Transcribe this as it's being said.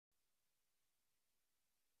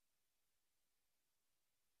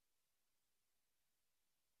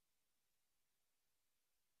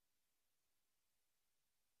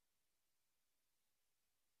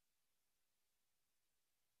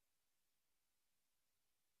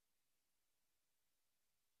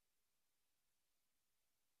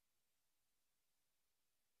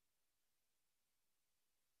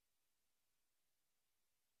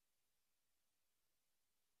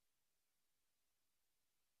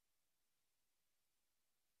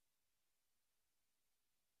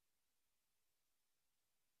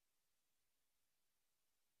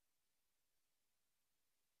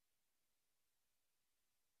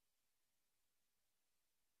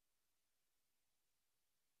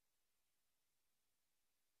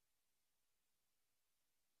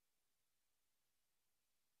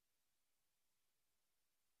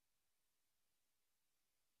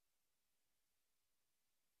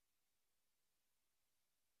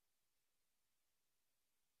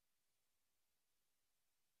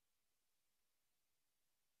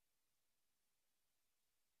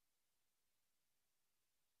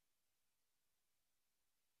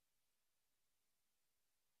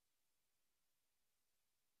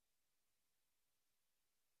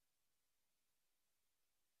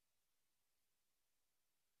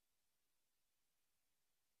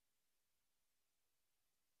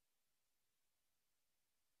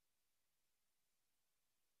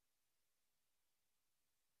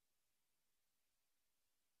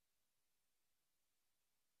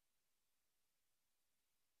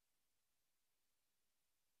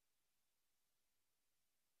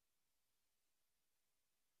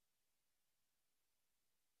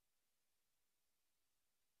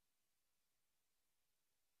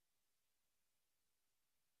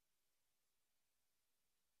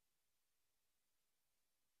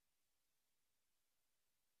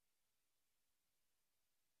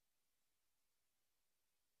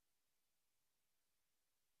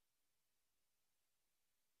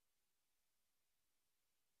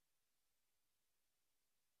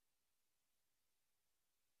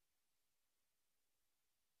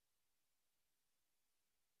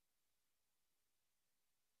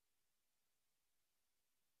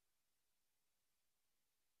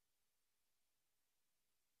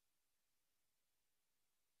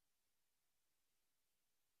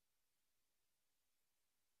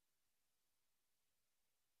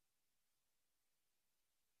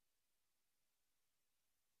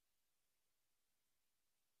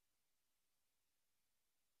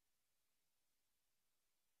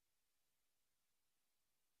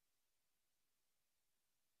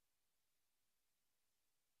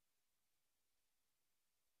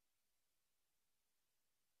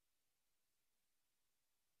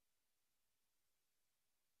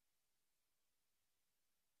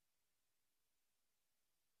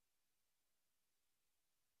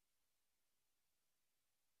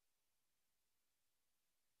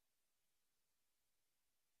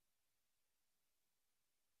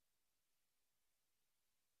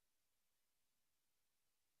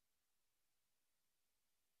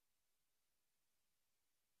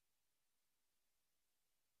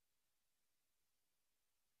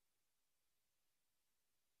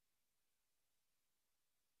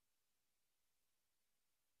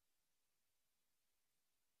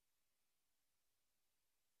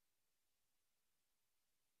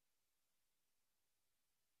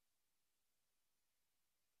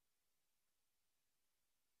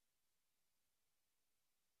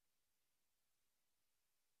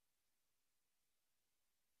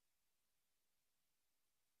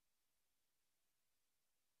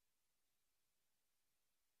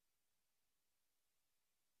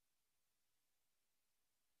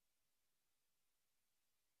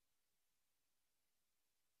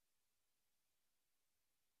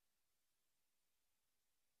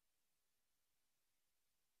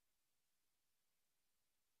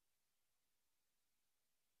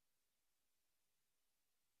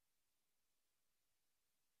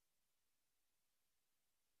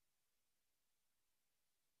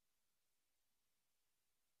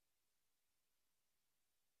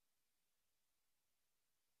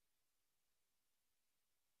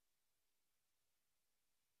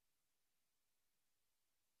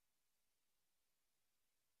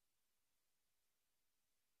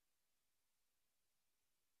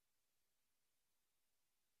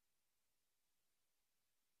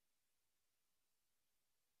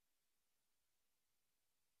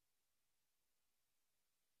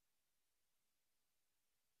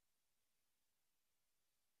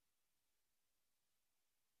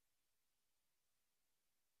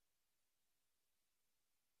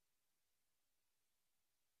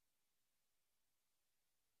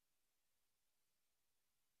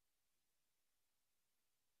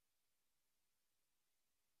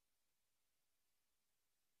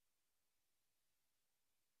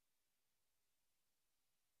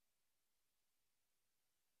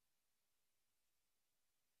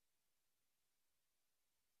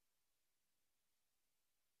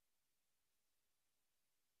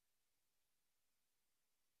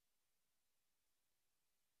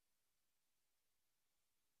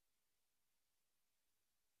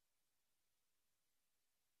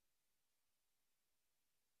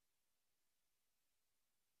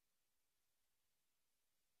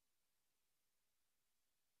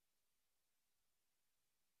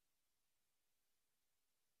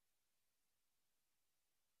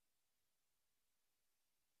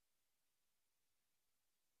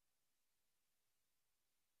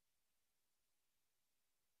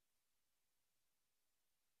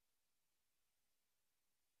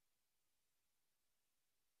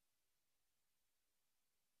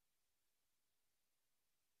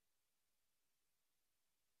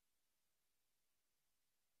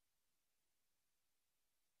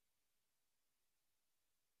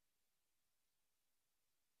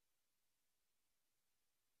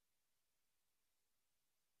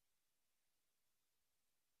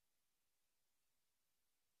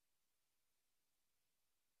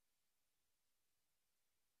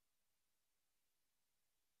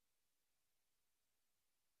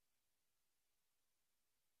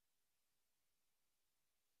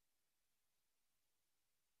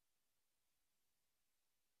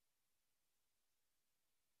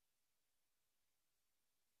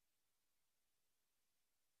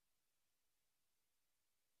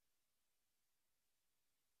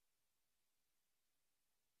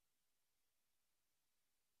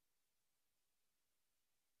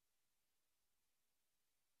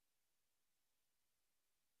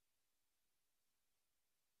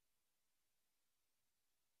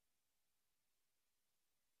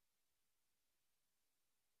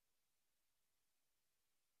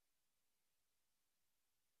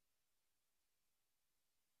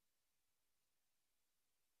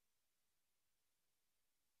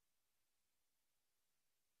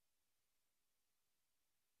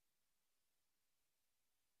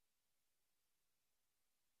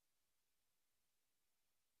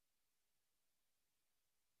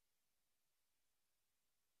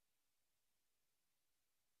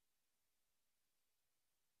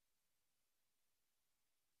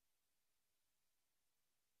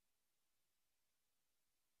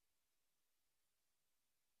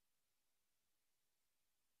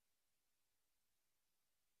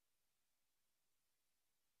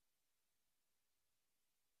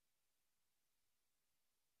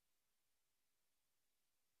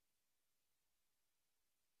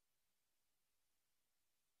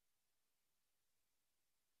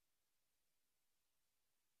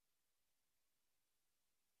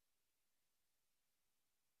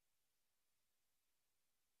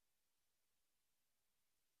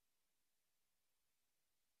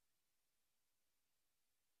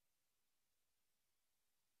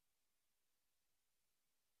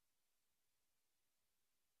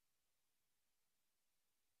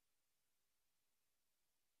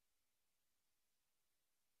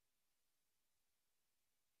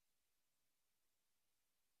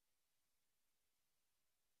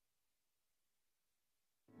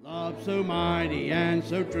Love so mighty and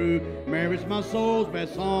so true merits my soul's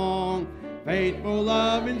best song. Faithful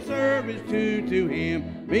love and service to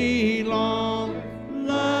him belong.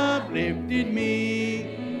 Love lifted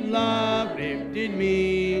me, love lifted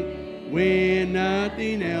me, when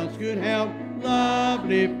nothing else could help. Love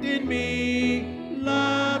lifted me,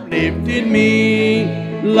 love lifted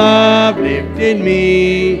me, love lifted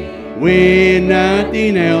me, when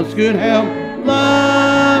nothing else could help.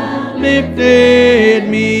 Love lifted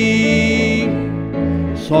me.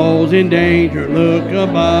 Souls in danger, look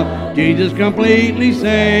above. Jesus completely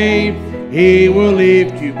saved. He will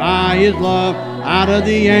lift you by his love out of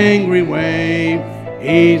the angry wave.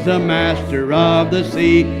 He's the master of the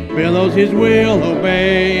sea, billows his will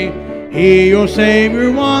obey. He, your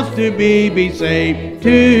Savior, wants to be saved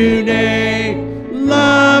today.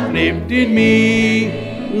 Love lifted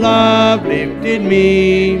me, love lifted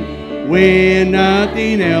me, when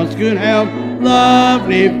nothing else could help. Love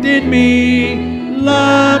lifted me,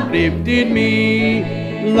 love lifted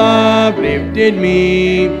me, love lifted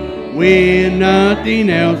me, when nothing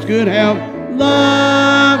else could help.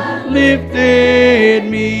 Love lifted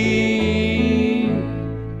me.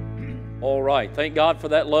 All right. Thank God for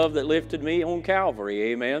that love that lifted me on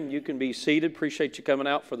Calvary. Amen. You can be seated. Appreciate you coming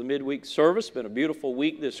out for the midweek service. Been a beautiful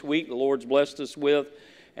week this week the Lord's blessed us with,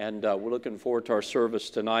 and we're looking forward to our service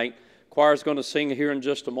tonight. Choir's going to sing here in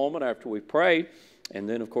just a moment after we pray. And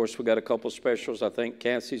then, of course, we got a couple specials. I think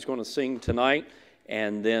Cassie's going to sing tonight.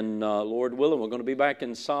 And then, Lord willing, we're going to be back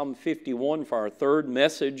in Psalm 51 for our third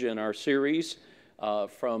message in our series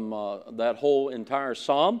from that whole entire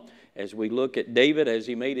psalm as we look at David as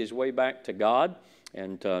he made his way back to God.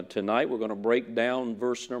 And tonight we're going to break down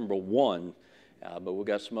verse number 1. But we've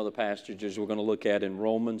got some other passages we're going to look at in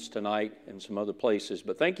Romans tonight and some other places.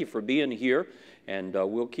 But thank you for being here, and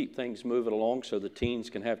we'll keep things moving along so the teens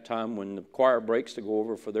can have time when the choir breaks to go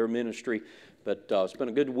over for their ministry. But it's been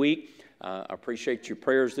a good week. I appreciate your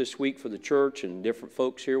prayers this week for the church and different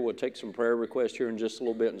folks here. We'll take some prayer requests here in just a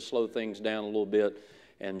little bit and slow things down a little bit,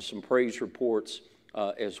 and some praise reports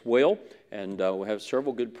as well. And we'll have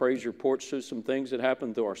several good praise reports to some things that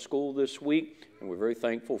happened through our school this week, and we're very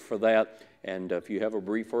thankful for that. And if you have a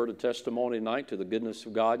brief word of testimony tonight to the goodness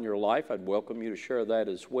of God in your life, I'd welcome you to share that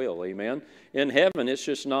as well. Amen. In heaven, it's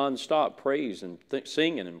just nonstop praise and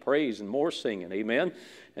singing and praise and more singing. Amen.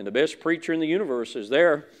 And the best preacher in the universe is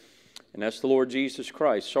there, and that's the Lord Jesus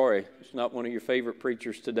Christ. Sorry, it's not one of your favorite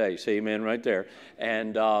preachers today. Say amen right there.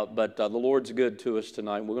 And but the Lord's good to us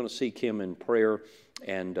tonight. We're going to seek him in prayer.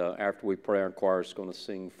 And after we pray, our choir is going to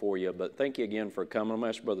sing for you. But thank you again for coming. I'm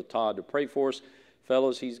going to ask Brother Todd to pray for us.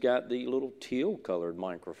 Fellas, he's got the little teal-colored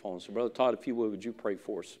microphone. So, Brother Todd, if you would you pray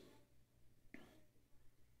for us?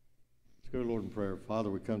 Let's go, Lord, in prayer.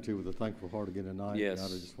 Father, we come to you with a thankful heart again tonight. Yes.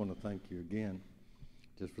 God, I just want to thank you again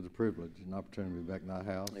just for the privilege and opportunity to be back in our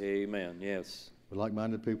house. Amen. Yes. With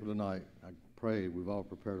like-minded people tonight, I pray we've all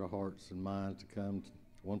prepared our hearts and minds to come to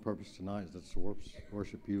one purpose tonight, is that's to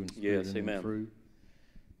worship you in spirit and in truth.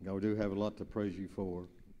 God, we do have a lot to praise you for.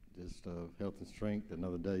 Just health and strength,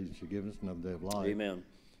 another day that you've given us, another day of life. Amen.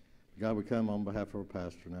 God, we come on behalf of our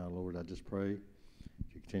pastor now, Lord. I just pray you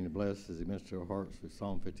continue to bless as he ministers to our hearts with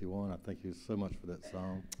Psalm 51. I thank you so much for that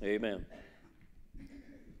song. Amen.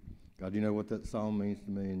 God, you know what that psalm means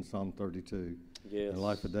to me in Psalm 32. Yes. In the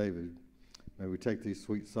life of David. May we take these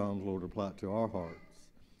sweet psalms, Lord, and apply it to our hearts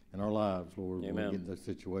and our lives, Lord, Amen. when we get in those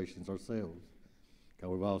situations ourselves. God,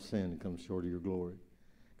 we've all sinned and come short of your glory.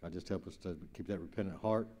 God, just help us to keep that repentant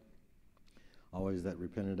heart. Always that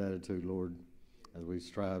repentant attitude, Lord, as we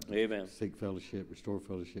strive to Amen. seek fellowship, restore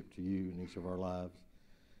fellowship to you in each of our lives.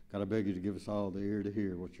 God, I beg you to give us all the ear to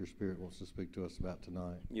hear what your Spirit wants to speak to us about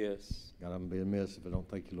tonight. Yes. God, I'm being amiss if I don't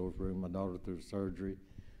thank you, Lord, for bringing my daughter through the surgery,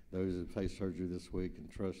 those that faced surgery this week, and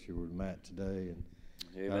trust you with Matt today. And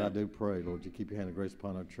Amen. God, I do pray, Lord, you keep your hand of grace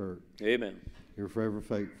upon our church. Amen. You're forever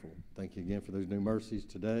faithful. Thank you again for those new mercies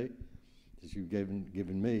today that you've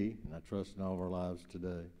given me, and I trust in all of our lives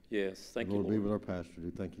today. Yes, thank you, Lord. Lord. Be with our pastor. Do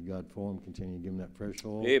thank you, God, for him. Continue to give him that fresh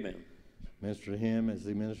oil. Amen. Minister to him as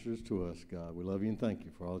he ministers to us, God. We love you and thank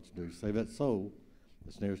you for all that you do. Save that soul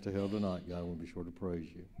that's nearest to hell tonight, God. We'll be sure to praise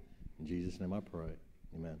you. In Jesus' name I pray.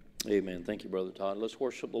 Amen. Amen. Thank you, Brother Todd. Let's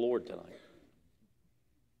worship the Lord tonight.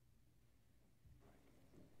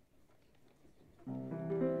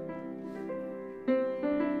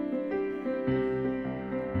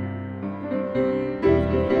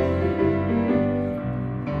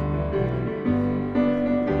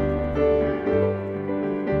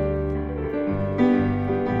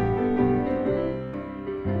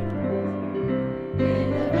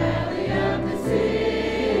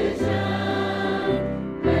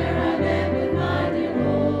 Where I met with my dear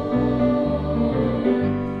Lord.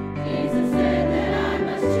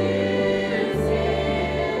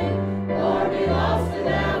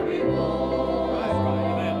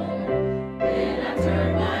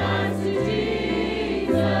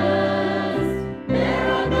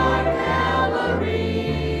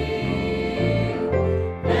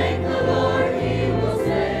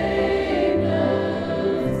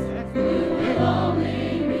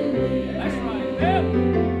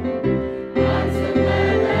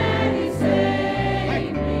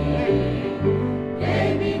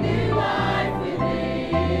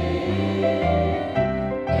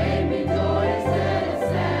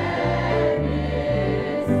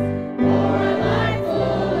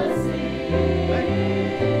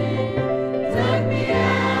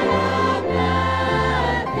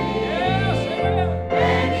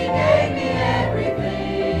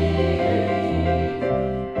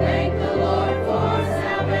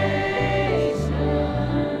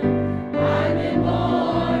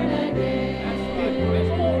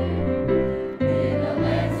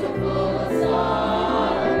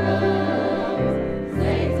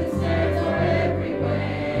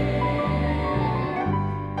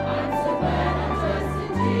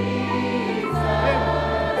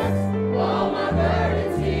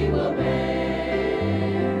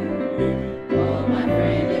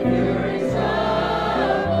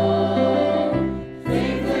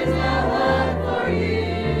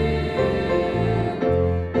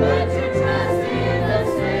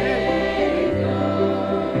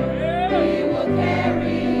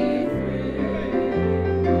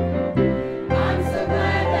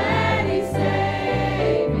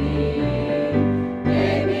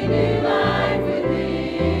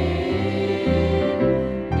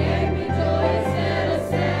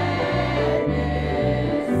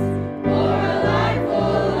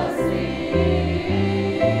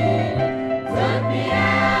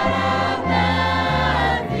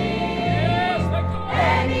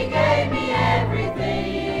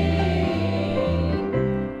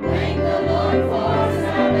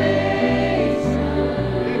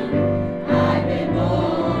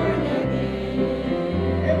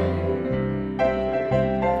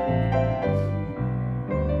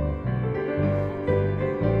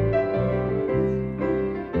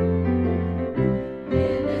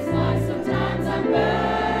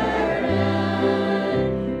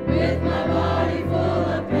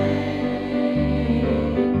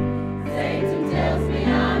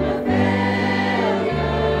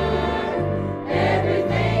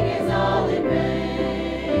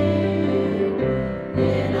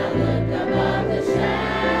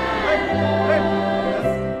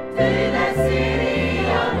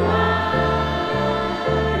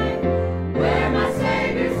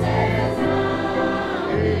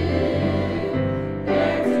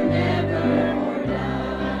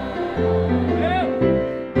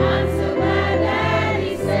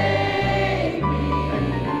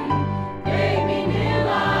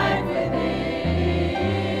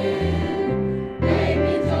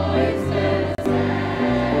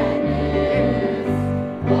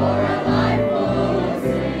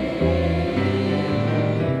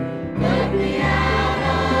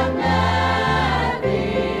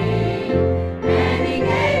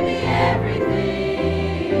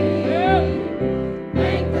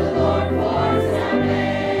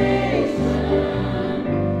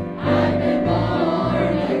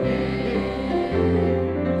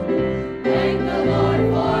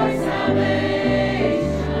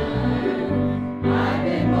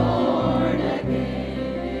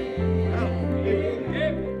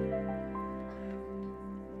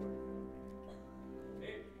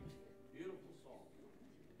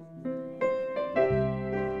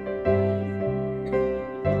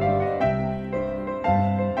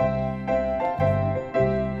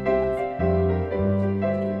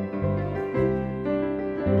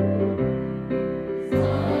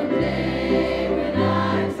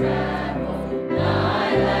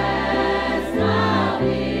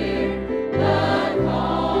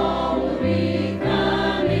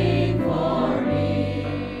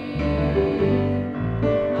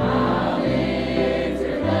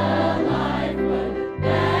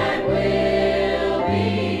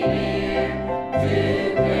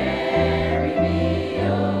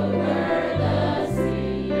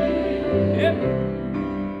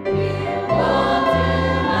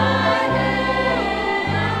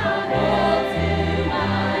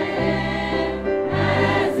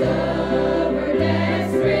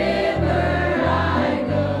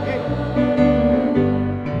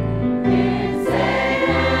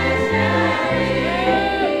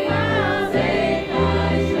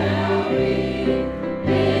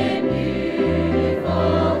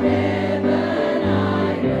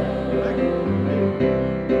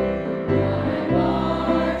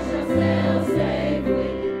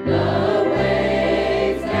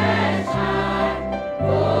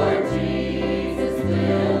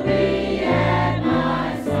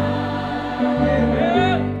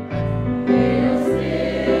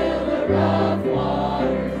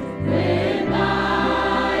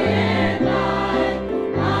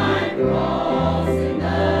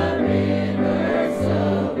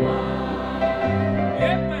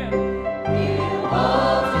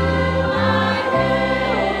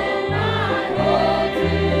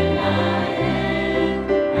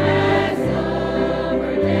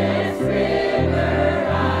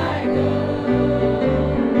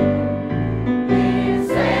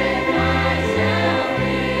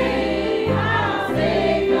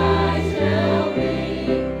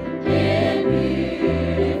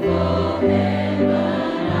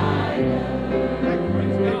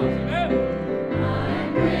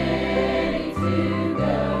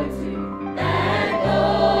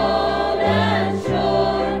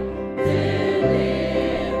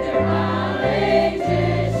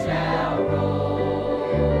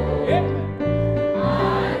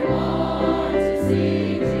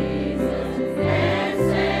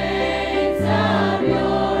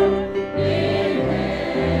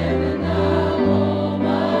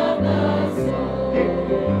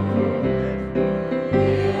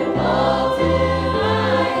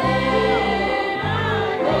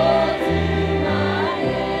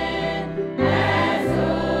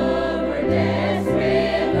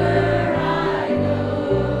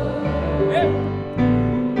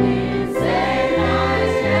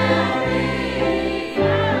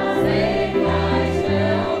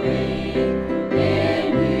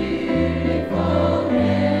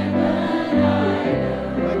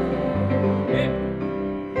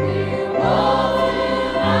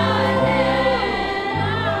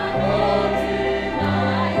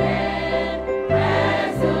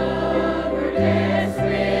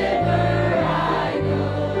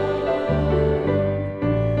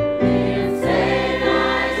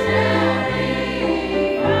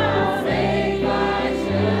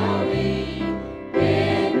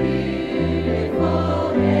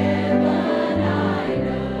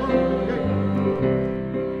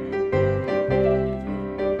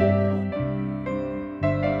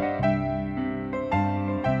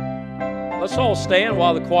 Let's all stand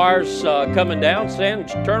while the choir's coming down. Stand,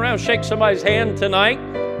 turn around, shake somebody's hand tonight.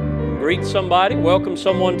 Greet somebody, welcome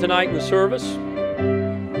someone tonight in the service.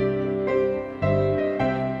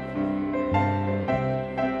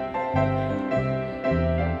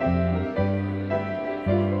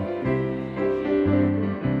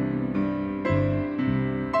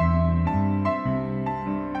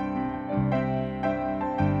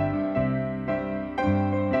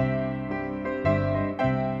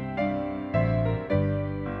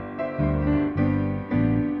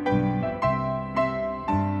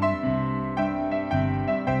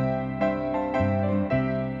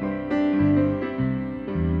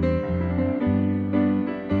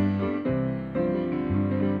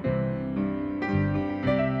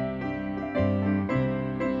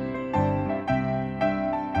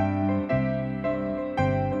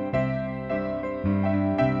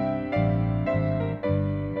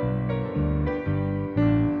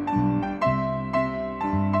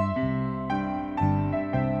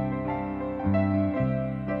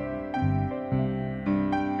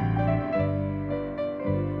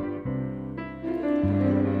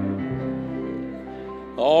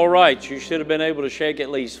 All right, you should have been able to shake at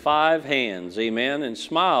least 5 hands, amen, and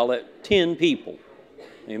smile at 10 people,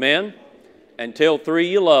 amen, and tell 3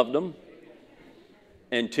 you loved them,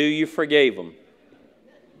 and 2 you forgave them.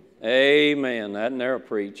 Amen. That never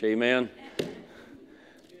preach, amen.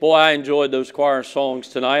 Boy, I enjoyed those choir songs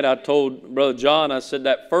tonight. I told Brother John, I said,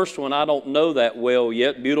 that first one I don't know that well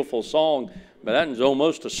yet, beautiful song, but that is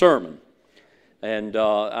almost a sermon. And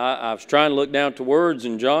I was trying to look down at the words,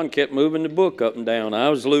 and John kept moving the book up and down. I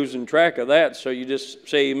was losing track of that, so you just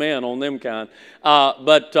say amen on them kind.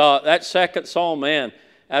 But that second song, man,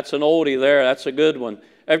 that's an oldie there. That's a good one.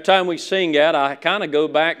 Every time we sing that, I kind of go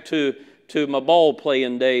back to my ball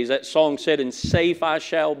playing days. That song said, "And safe I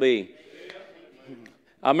shall be."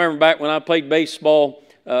 I remember back when I played baseball,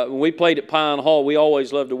 when we played at Pine Hall, we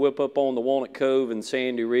always loved to whip up on the Walnut Cove and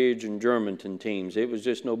Sandy Ridge and Germantown teams. It was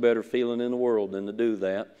just no better feeling in the world than to do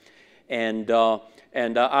that. And I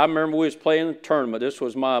remember we was playing a tournament. This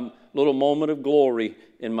was my little moment of glory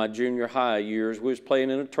in my junior high years. We was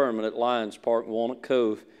playing in a tournament at Lions Park in Walnut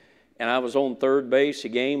Cove. And I was on third base. The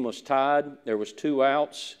game was tied. There was 2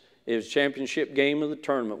 outs. It was a championship game of the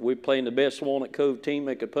tournament. We were playing the best Walnut Cove team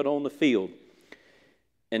they could put on the field.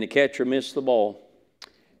 And the catcher missed the ball.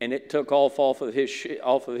 And it took off of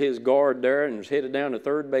his guard there and was headed down the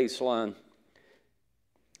third baseline.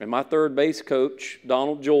 And my third base coach,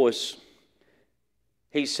 Donald Joyce,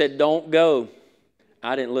 he said, "Don't go."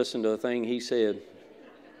 I didn't listen to a thing he said.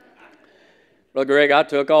 Brother Greg, I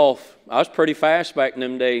took off. I was pretty fast back in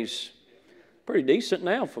them days. Pretty decent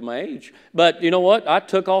now for my age. But you know what? I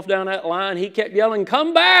took off down that line. He kept yelling,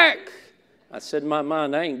 "Come back!" I said in my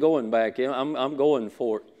mind, I ain't going back. I'm going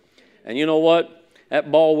for it. And you know what? That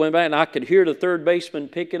ball went back, and I could hear the third baseman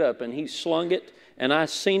pick it up, and he slung it, and I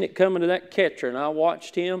seen it coming to that catcher, and I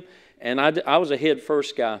watched him, and I was a head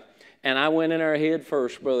first guy, and I went in there head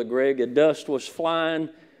first, Brother Greg. The dust was flying.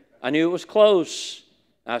 I knew it was close.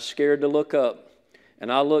 I was scared to look up, and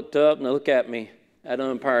I looked up, and look at me. That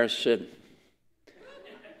umpire said,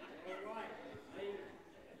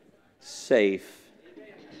 "Safe."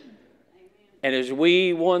 And as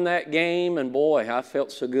we won that game, and boy, I felt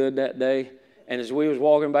so good that day. And as we was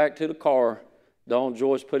walking back to the car, Don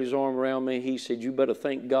Joyce put his arm around me. He said, "You better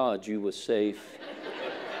thank God you was safe."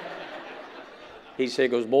 He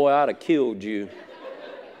said, "Boy, I'd have killed you."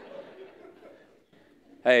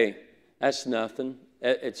 Hey, that's nothing.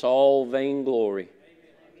 It's all vainglory.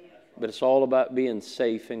 But it's all about being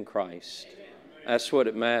safe in Christ. That's what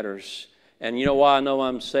it matters. And you know why I know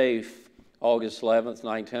I'm safe? August 11th,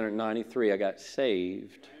 1993, I got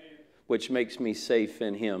saved, which makes me safe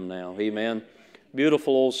in Him now. Amen.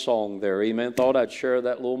 Beautiful old song there. Amen. Thought I'd share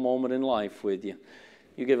that little moment in life with you.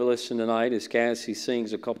 You give a listen tonight as Cassie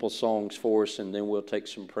sings a couple songs for us, and then we'll take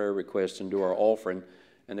some prayer requests and do our offering,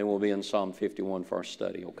 and then we'll be in Psalm 51 for our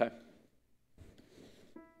study, okay?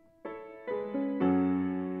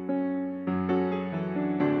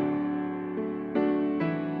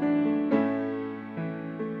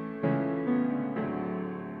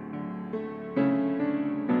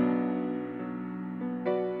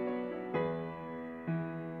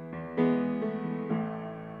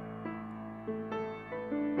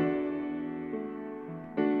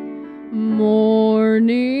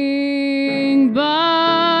 Morning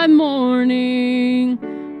by morning,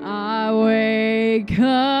 I wake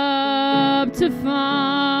up to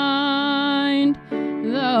find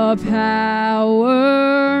the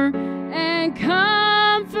power and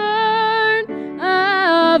comfort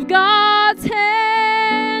of God's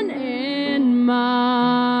hand in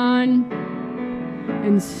mine.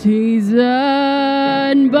 And season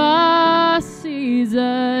by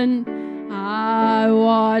season, I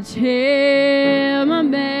watch him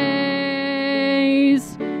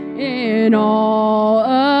amazed in all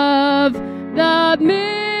of the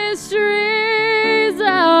mysteries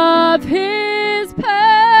of his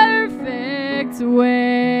perfect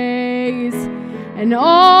ways. And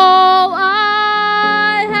all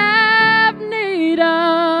I have need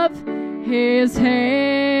of, his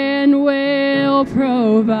hand will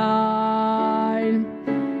provide.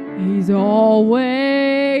 He's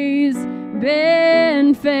always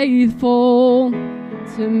been faithful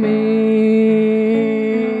to me.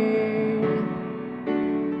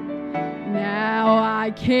 Now I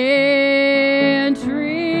can't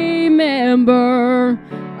remember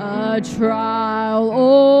a trial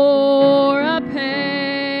or a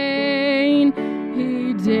pain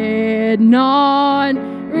he did not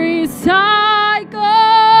recycle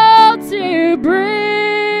to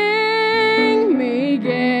bring me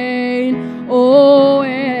gain. Oh,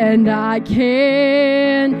 and I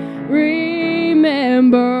can't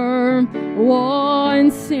remember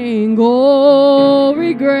one single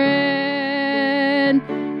regret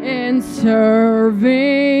in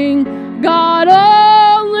serving God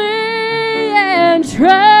only and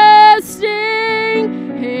trusting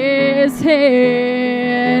his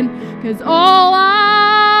hand. 'Cause all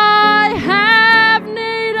I have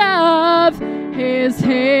need of, his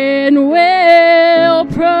hand will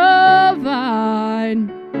provide.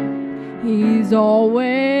 He's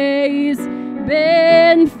always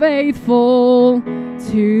been faithful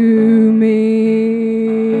to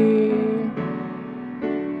me.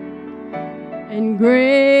 And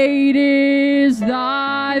great is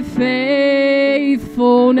thy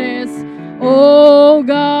faithfulness, O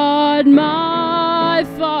God, my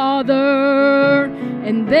Father,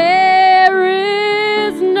 and there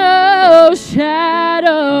is no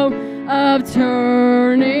shadow of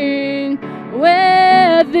turning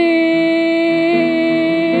with thee.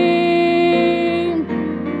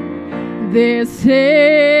 This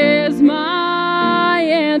is my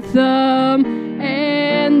anthem,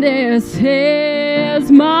 and this is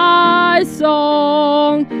my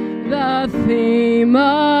song, the theme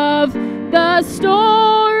of the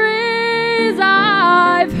stories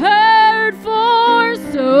I've heard for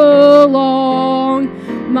so long.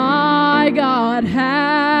 My God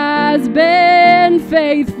has been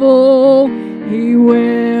faithful, he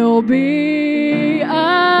will be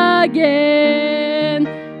again.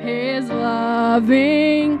 His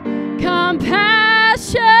loving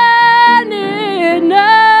compassion, it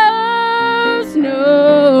knows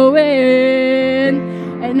no end.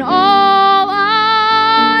 And all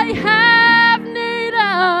I have need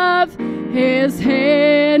of, his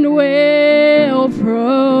hand will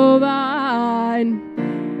provide.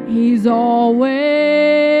 He's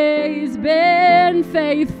always been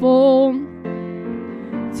faithful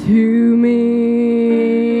to me,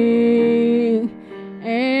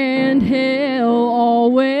 and he'll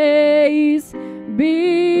always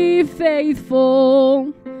be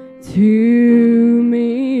faithful to me.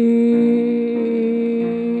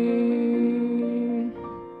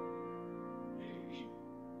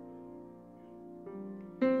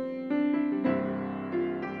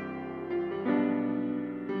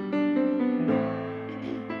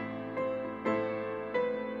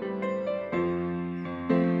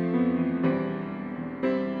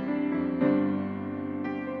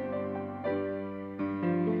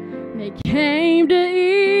 They came to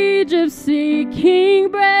Egypt seeking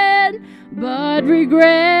bread, but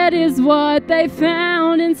regret is what they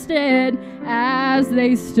found instead as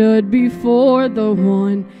they stood before the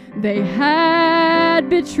one they had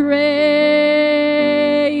betrayed.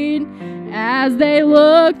 As they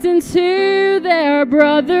looked into their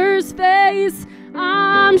brother's face,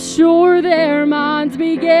 I'm sure their minds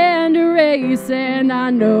began to race, and I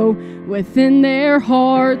know within their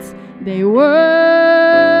hearts they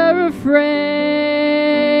were afraid.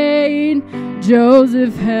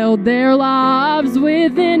 Joseph held their lives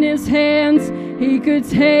within his hands. He could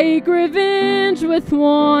take revenge with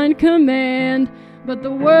one command, but the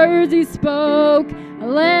words he spoke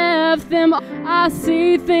left them. I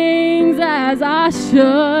see things as I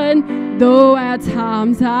should, though at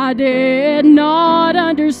times I did not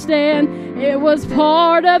understand. It was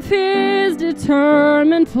part of his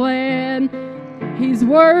determined plan. He's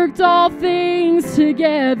worked all things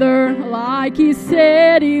together like he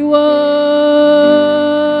said he would.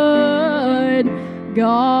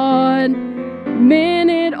 God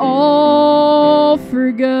meant it all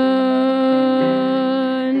for good.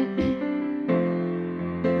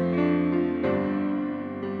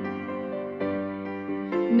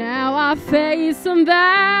 Now I I faced some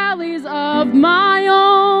valleys of my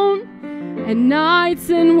own, and nights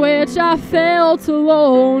in which I felt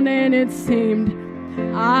alone, and it seemed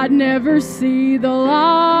I'd never see the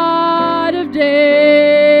light of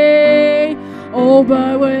day. Oh,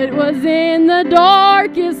 but it was in the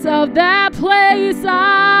darkest of that place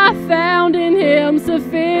I found in Him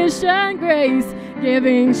sufficient grace,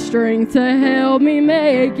 giving strength to help me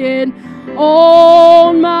make it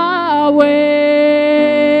on my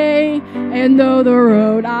way. And though the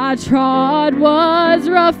road I trod was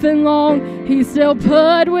rough and long, He still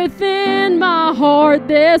put within my heart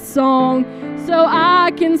this song, so I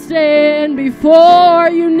can stand before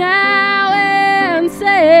you now and say,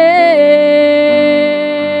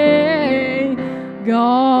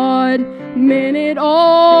 God meant it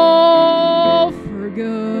all for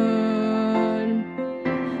good.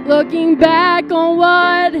 Looking back on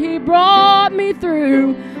what He brought me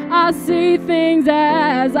through, I see things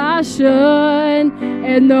as I should.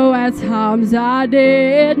 And though at times I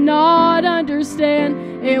did not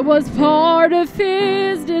understand, it was part of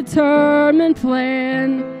His determined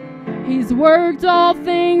plan. He's worked all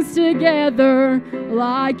things together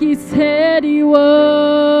like He said He would.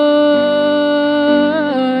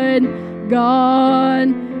 God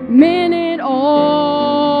meant it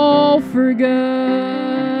all for good.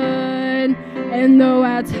 And though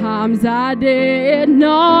at times I did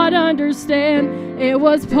not understand, it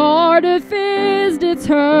was part of His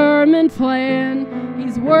determined plan.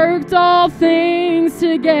 He's worked all things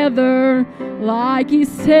together like He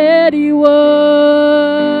said He would.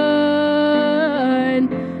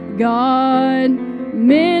 God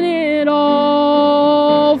meant it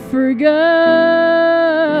all for good.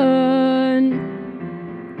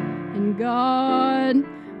 And God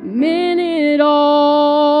meant it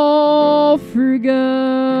all for good.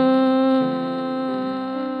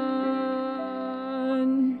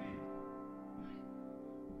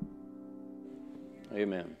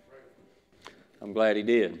 Amen. I'm glad He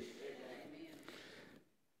did.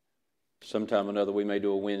 Sometime or another we may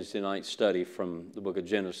do a Wednesday night study from the book of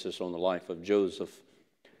Genesis on the life of Joseph.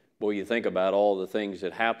 Boy, you think about all the things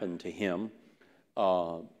that happened to him.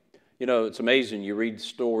 You know, it's amazing. You read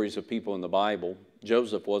stories of people in the Bible.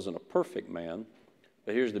 Joseph wasn't a perfect man,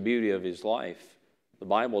 but here's the beauty of his life. The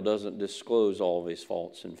Bible doesn't disclose all of his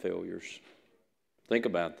faults and failures. Think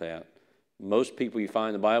about that. Most people you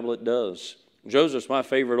find in the Bible, it does. Joseph's my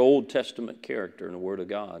favorite Old Testament character in the Word of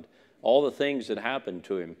God. All the things that happened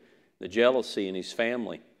to him, the jealousy in his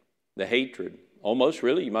family, the hatred, almost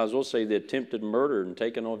really, you might as well say the attempted murder and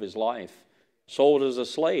taking of his life, sold as a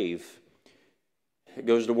slave. He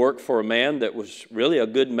goes to work for a man that was really a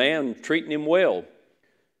good man, treating him well,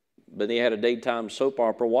 but he had a daytime soap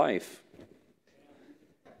opera wife.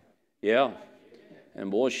 Yeah,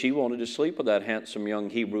 and boy, she wanted to sleep with that handsome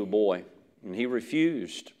young Hebrew boy, and he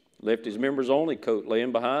refused. Left his members-only coat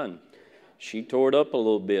laying behind. She tore it up a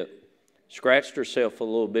little bit. Scratched herself a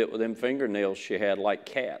little bit with them fingernails she had like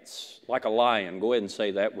cats, like a lion. Go ahead and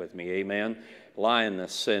say that with me, amen.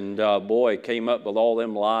 Lioness. And boy, came up with all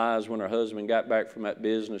them lies when her husband got back from that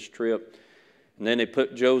business trip. And then they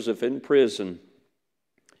put Joseph in prison.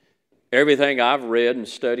 Everything I've read and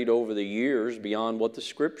studied over the years, beyond what the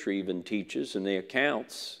Scripture even teaches and the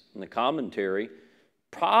accounts and the commentary,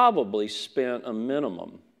 probably spent a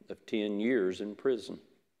minimum of 10 years in prison.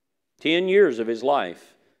 10 years of his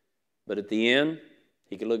life. But at the end,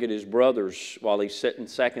 he could look at his brothers while he's sitting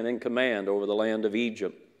second in command over the land of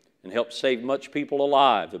Egypt and help save much people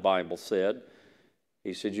alive, the Bible said.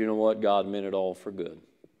 He said, you know what? God meant it all for good.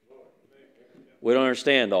 We don't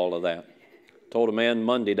understand all of that. Told a man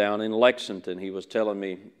Monday down in Lexington, he was telling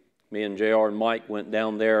me and J.R. and Mike went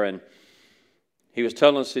down there, and he was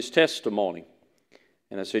telling us his testimony.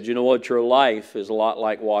 And I said, you know what? Your life is a lot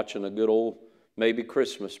like watching a good old maybe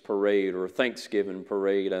Christmas parade or a Thanksgiving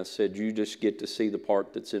parade. I said, you just get to see the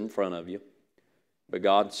part that's in front of you. But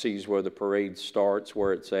God sees where the parade starts,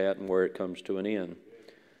 where it's at, and where it comes to an end.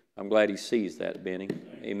 I'm glad He sees that, Benny.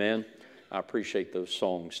 Amen. I appreciate those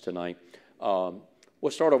songs tonight. We'll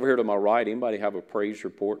start over here to my right. Anybody have a praise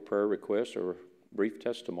report, prayer request, or a brief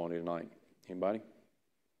testimony tonight? Anybody?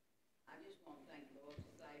 I just want to thank the Lord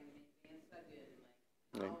for saving me. He's been so good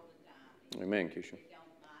to me all the time. Amen, Keisha. It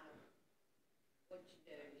don't matter what you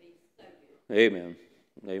do. He's so good. Amen.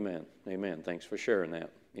 Amen. Amen. Thanks for sharing that.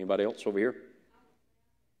 Anybody else over here?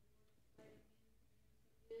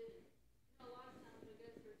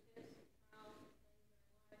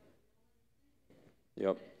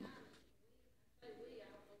 Yep.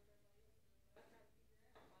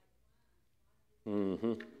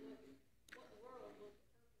 Mm-hmm.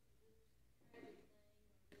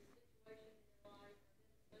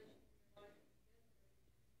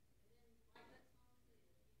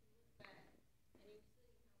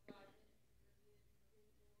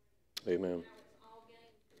 Amen.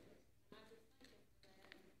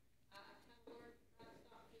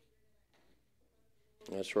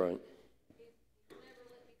 That's right.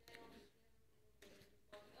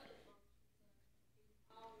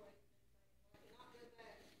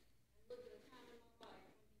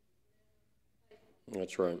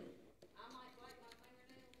 That's right.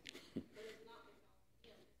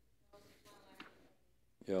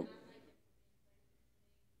 Yep.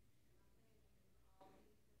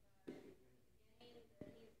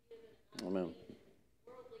 Amen.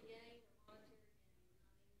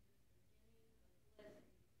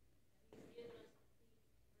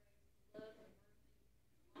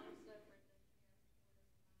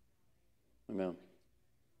 Amen.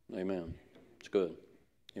 Amen. It's good.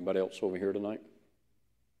 Anybody else over here tonight?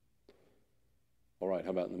 All right,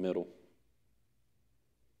 how about in the middle?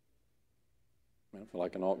 I feel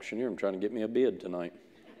like an auctioneer. I'm trying to get me a bid tonight.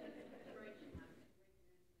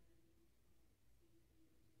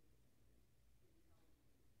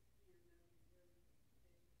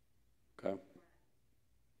 Okay.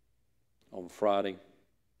 On Friday.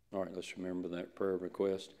 All right, let's remember that prayer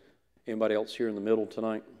request. Anybody else here in the middle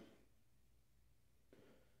tonight?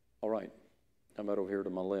 All right. How about over here to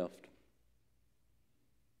my left?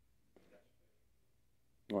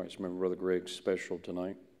 All right, let's remember Brother Greg's special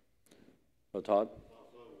tonight. Brother Todd?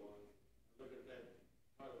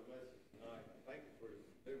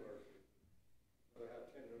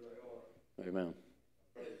 Amen.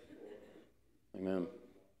 Amen.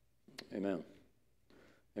 Amen.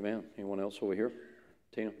 Amen. Anyone else over here?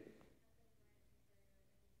 Tina?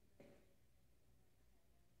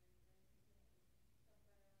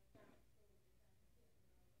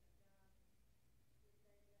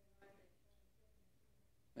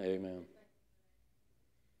 Amen.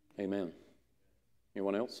 Amen.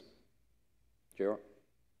 Anyone else? Gerald?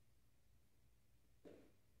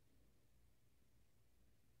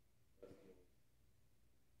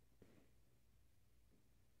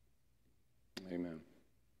 Amen.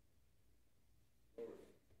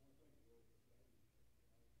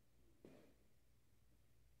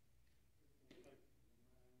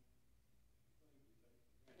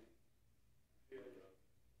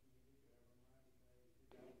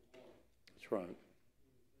 That's right.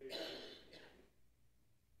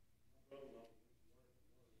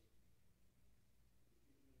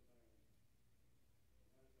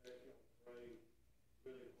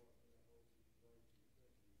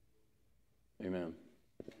 Amen.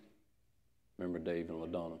 Remember Dave and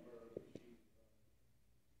LaDonna.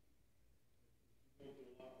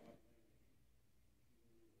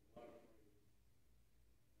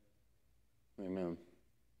 Amen.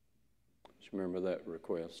 Just remember that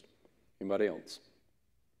request. Anybody else?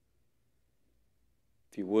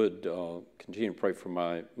 If you would, continue to pray for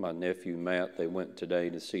my nephew, Matt. They went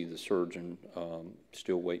today to see the surgeon.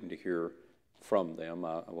 Still waiting to hear from them.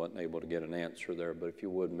 I wasn't able to get an answer there, but if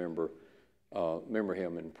you would remember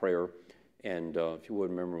him in prayer. And if you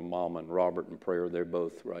would remember Mama and Robert in prayer. They're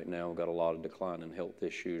both right now got a lot of decline in health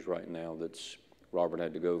issues right now. Robert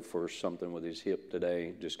had to go for something with his hip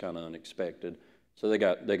today, just kind of unexpected. So they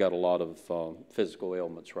got a lot of physical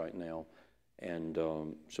ailments right now. And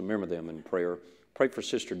so remember them in prayer. Pray for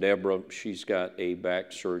Sister Deborah. She's got a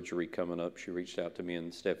back surgery coming up. She reached out to me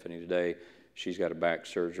and Stephanie today. She's got a back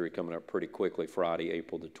surgery coming up pretty quickly, Friday,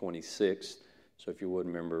 April the 26th. So if you would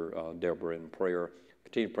remember Deborah in prayer.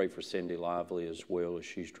 Continue to pray for Cindy Lively as well as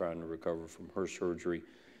she's trying to recover from her surgery.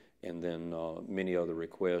 And then many other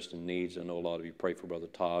requests and needs. I know a lot of you pray for Brother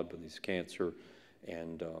Todd with his cancer.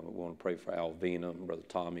 And we want to pray for Alvina and Brother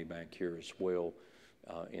Tommy back here as well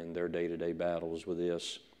in their day-to-day battles with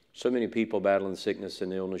this. So many people battling sickness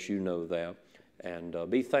and illness, you know that. And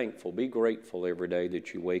be thankful, be grateful every day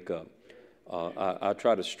that you wake up. I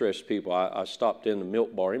try to stress people. I stopped in the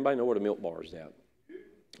milk bar. Anybody know where the milk bar is at?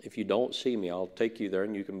 If you don't see me, I'll take you there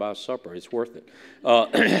and you can buy supper. It's worth it.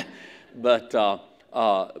 But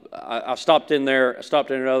I stopped in there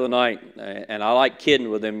the other night, and I like kidding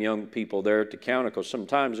with them young people there at the counter because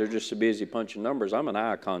sometimes they're just so busy punching numbers. I'm an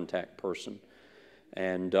eye contact person.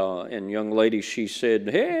 And young lady, she said,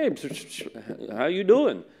 "Hey, how you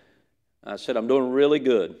doing?" I said, "I'm doing really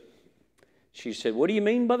good." She said, "What do you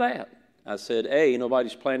mean by that?" I said, "A,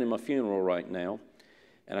 nobody's planning my funeral right now,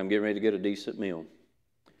 and I'm getting ready to get a decent meal."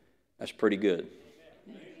 That's pretty good.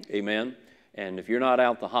 Amen. And if you're not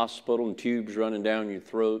out the hospital and tubes running down your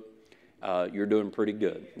throat, you're doing pretty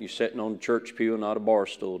good. You're sitting on the church pew and not a bar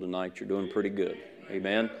stool tonight, you're doing pretty good.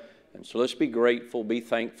 Amen. And so let's be grateful, be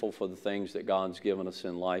thankful for the things that God's given us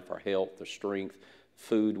in life, our health, our strength,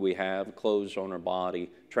 food we have, clothes on our body,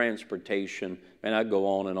 transportation. And I go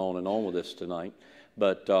on and on and on with this tonight.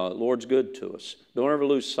 But Lord's good to us. Don't ever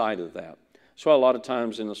lose sight of that. So a lot of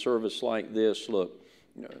times in a service like this, look,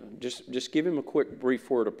 just give him a quick, brief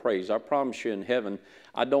word of praise. I promise you in heaven,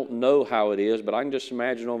 I don't know how it is, but I can just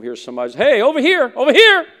imagine over here somebody's, hey, over here, over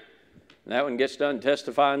here. And that one gets done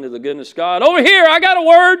testifying to the goodness of God. Over here, I got a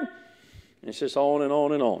word. And it's just on and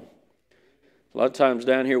on and on. A lot of times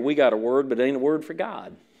down here, we got a word, but it ain't a word for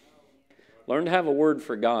God. Learn to have a word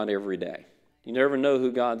for God every day. You never know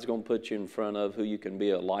who God's going to put you in front of, who you can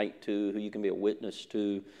be a light to, who you can be a witness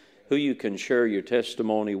to, who you can share your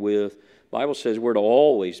testimony with. The Bible says we're to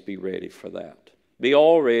always be ready for that. Be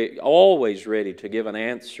always ready to give an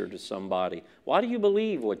answer to somebody. Why do you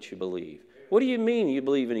believe what you believe? What do you mean you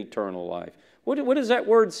believe in eternal life? What does that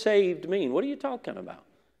word saved mean? What are you talking about?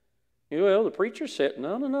 Well, the preacher said,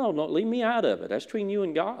 no, don't leave me out of it. That's between you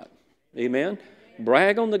and God. Amen?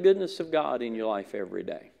 Brag on the goodness of God in your life every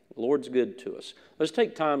day. The Lord's good to us. Let's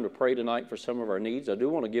take time to pray tonight for some of our needs. I do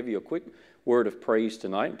want to give you a quick word of praise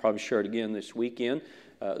tonight and probably share it again this weekend.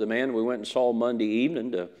 The man we went and saw Monday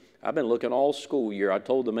evening, I've been looking all school year. I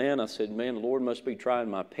told the man, I said, man, the Lord must be trying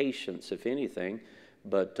my patience, if anything.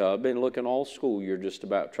 But I've been looking all school year just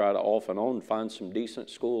about try to off and on find some decent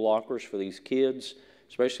school lockers for these kids,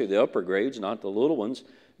 especially the upper grades, not the little ones.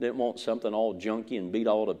 Didn't want something all junky and beat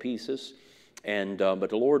all to pieces. And but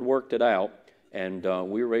the Lord worked it out, and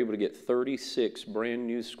we were able to get 36 brand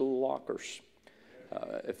new school lockers.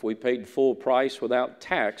 If we paid full price without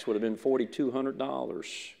tax, would have been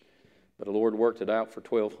 $4,200. But the Lord worked it out for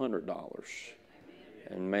 $1,200.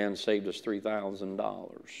 And man saved us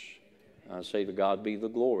 $3,000. I say to God be the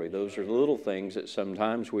glory. Those are the little things that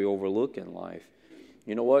sometimes we overlook in life.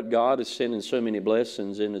 You know what? God is sending so many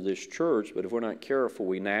blessings into this church, but if we're not careful,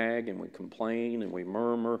 we nag and we complain and we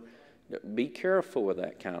murmur. Be careful with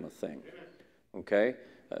that kind of thing. Okay?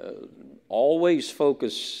 Always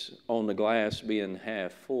focus on the glass being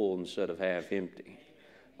half full instead of half empty.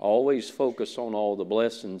 Always focus on all the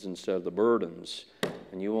blessings instead of the burdens,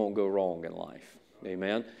 and you won't go wrong in life.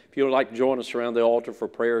 Amen. If you would like to join us around the altar for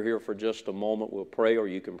prayer here for just a moment, we'll pray, or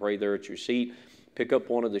you can pray there at your seat. Pick up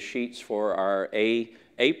one of the sheets for our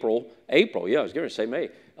April, yeah, I was going to say May,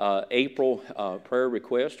 April prayer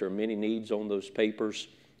request. There are many needs on those papers.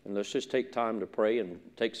 And let's just take time to pray and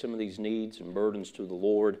take some of these needs and burdens to the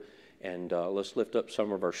Lord. And let's lift up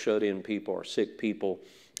some of our shut-in people, our sick people,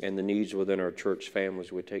 and the needs within our church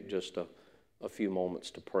families. We take just a few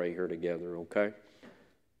moments to pray here together, okay?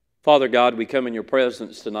 Father God, we come in your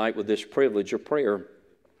presence tonight with this privilege of prayer.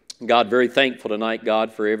 God, very thankful tonight,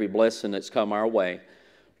 God, for every blessing that's come our way.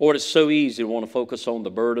 Lord, it's so easy to want to focus on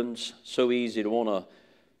the burdens, so easy to want to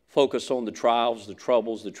focus on the trials, the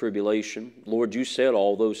troubles, the tribulation. Lord, you said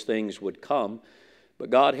all those things would come.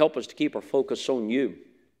 But God, help us to keep our focus on you.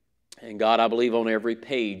 And God, I believe on every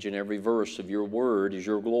page and every verse of your word is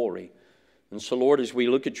your glory. And so, Lord, as we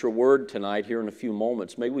look at your word tonight here in a few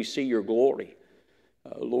moments, may we see your glory.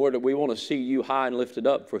 Lord, we want to see you high and lifted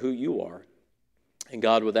up for who you are. And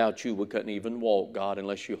God, without you, we couldn't even walk, God,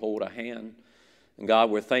 unless you hold a hand. And God,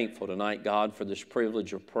 we're thankful tonight, God, for this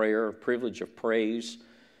privilege of prayer, privilege of praise.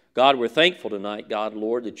 God, we're thankful tonight, God,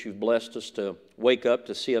 Lord, that you've blessed us to wake up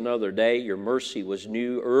to see another day. Your mercy was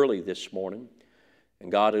new early this morning.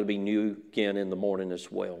 And God, it'll be new again in the morning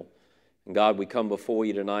as well. And God, we come before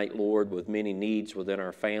you tonight, Lord, with many needs within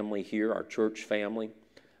our family here, our church family.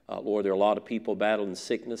 Lord, there are a lot of people battling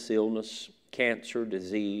sickness, illness, cancer,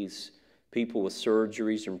 disease, people with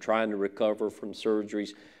surgeries and trying to recover from surgeries.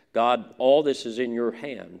 God, all this is in your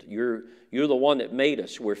hand. You're the one that made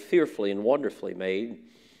us. We're fearfully and wonderfully made.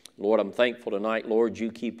 Lord, I'm thankful tonight, Lord,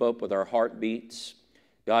 you keep up with our heartbeats.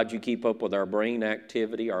 God, you keep up with our brain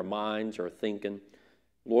activity, our minds, our thinking.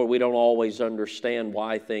 Lord, we don't always understand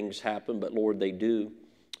why things happen, but Lord, they do.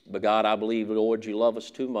 But God, I believe, Lord, you love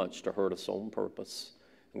us too much to hurt us on purpose.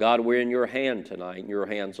 God, we're in your hand tonight, and your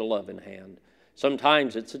hand's a loving hand.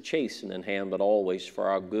 Sometimes it's a chastening hand, but always for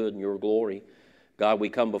our good and your glory. God, we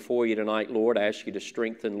come before you tonight, Lord, I ask you to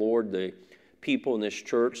strengthen, Lord, the people in this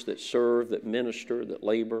church that serve, that minister, that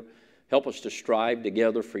labor. Help us to strive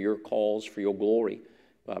together for your cause, for your glory.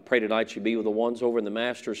 I pray tonight you be with the ones over in the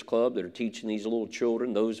Master's Club that are teaching these little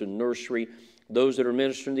children, those in nursery, those that are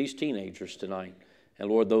ministering to these teenagers tonight. And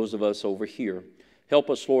Lord, those of us over here. Help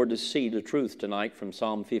us, Lord, to see the truth tonight from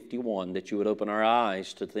Psalm 51, that you would open our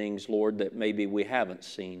eyes to things, Lord, that maybe we haven't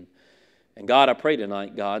seen. And God, I pray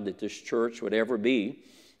tonight, God, that this church would ever be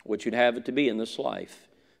what you'd have it to be in this life.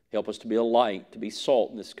 Help us to be a light, to be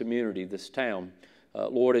salt in this community, this town.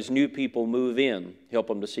 Lord, as new people move in, help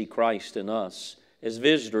them to see Christ in us. As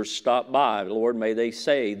visitors stop by, Lord, may they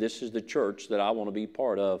say, this is the church that I want to be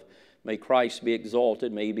part of. May Christ be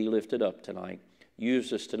exalted, may he be lifted up tonight.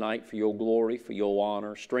 Use us tonight for your glory, for your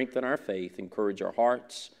honor. Strengthen our faith, encourage our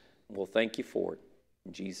hearts, and we'll thank you for it.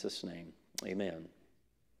 In Jesus' name, amen.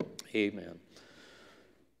 Amen.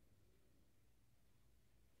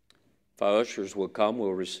 If our ushers will come,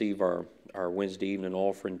 we'll receive our Wednesday evening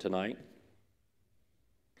offering tonight.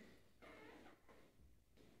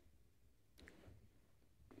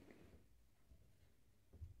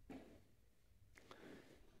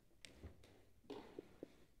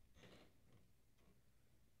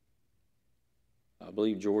 I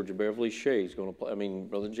believe Georgia Beverly Shea's going to play.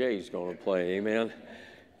 Brother Jay's going to play. Amen.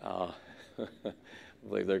 I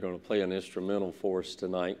believe they're going to play an instrumental for us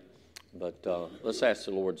tonight. But let's ask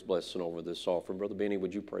the Lord's blessing over this offering. Brother Benny,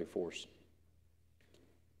 would you pray for us?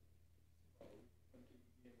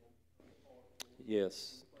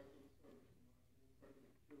 Yes.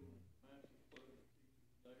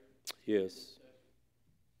 Yes.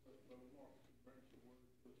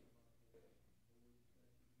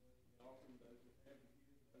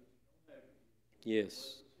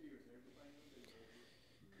 Yes.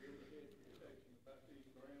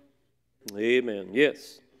 Amen.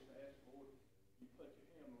 Yes.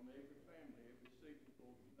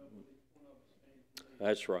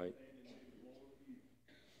 That's right.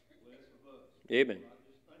 Amen.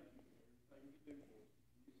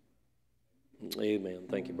 Amen.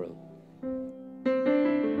 Thank you, brother.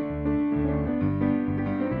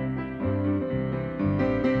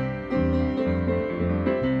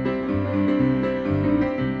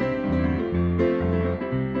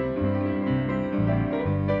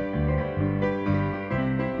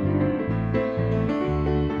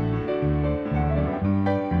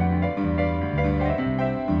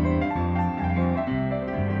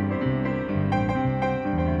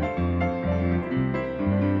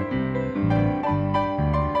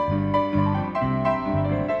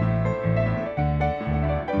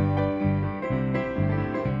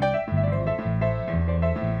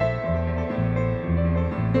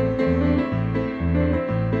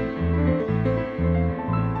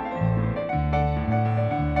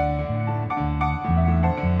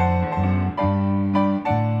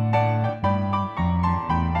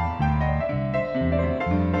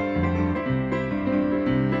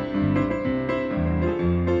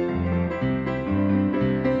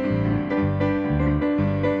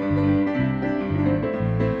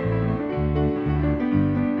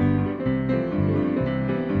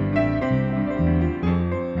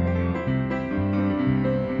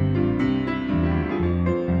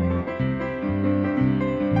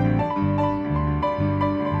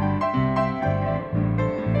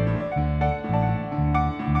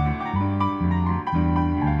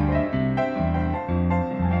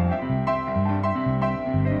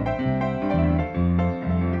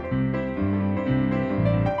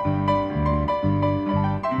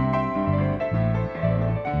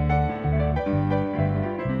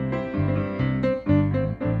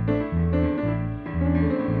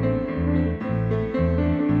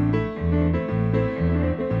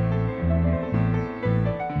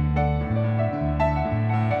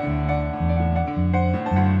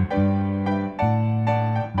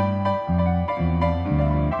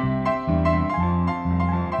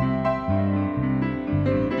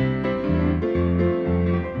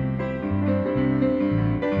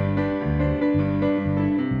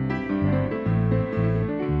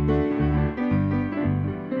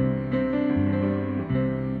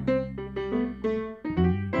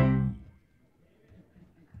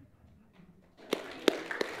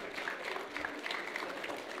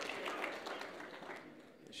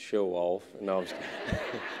 Show off. No, I'm just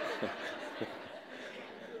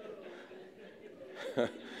kidding.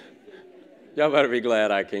 Y'all better be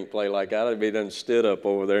glad I can't play like that. I'd be done stood up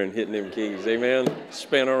over there and hitting them keys. Amen.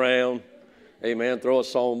 Spin around. Amen. Throw a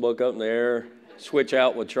songbook up in the air. Switch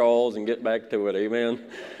out with Charles and get back to it. Amen.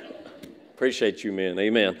 Appreciate you, men.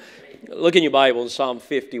 Amen. Look in your Bible in Psalm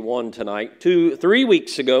 51 tonight. 3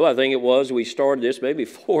 weeks ago, I think it was, we started this, maybe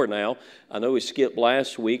 4 now. I know we skipped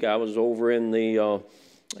last week. I was over in the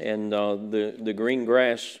green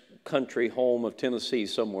grass country home of Tennessee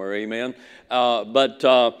somewhere, amen. But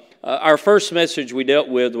our first message we dealt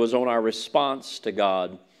with was on our response to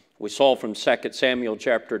God. We saw from 2 Samuel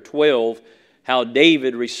chapter 12 how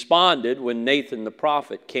David responded when Nathan the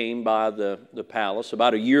prophet came by the palace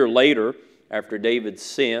about a year later after David's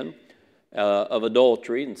sin of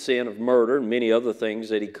adultery and sin of murder and many other things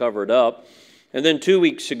that he covered up. And then 2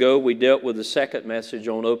 weeks ago, we dealt with the second message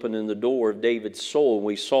on opening the door of David's soul.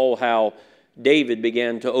 We saw how David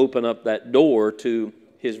began to open up that door to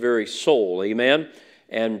his very soul. Amen?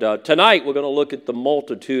 And tonight, we're going to look at the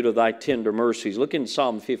multitude of thy tender mercies. Look in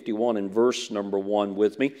Psalm 51 and verse number 1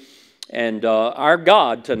 with me. And our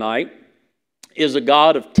God tonight is a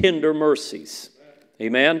God of tender mercies.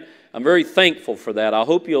 Amen? I'm very thankful for that. I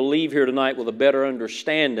hope you'll leave here tonight with a better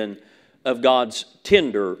understanding of God's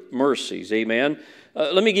tender mercies. Amen?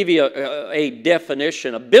 Let me give you a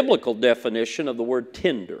definition, a biblical definition of the word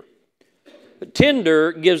tender.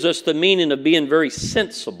 Tender gives us the meaning of being very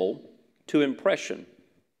sensible to impression,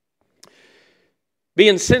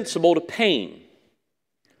 being sensible to pain.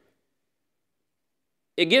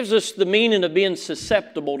 It gives us the meaning of being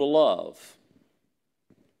susceptible to love,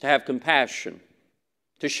 to have compassion,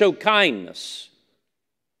 to show kindness,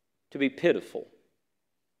 to be pitiful,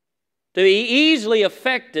 to be easily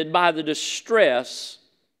affected by the distress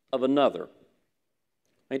of another.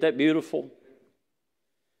 Ain't that beautiful?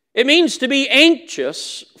 It means to be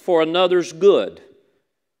anxious for another's good.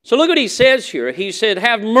 So look what he says here. He said,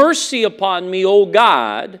 "Have mercy upon me, O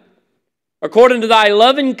God, according to thy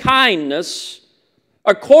loving kindness,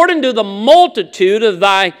 according to the multitude of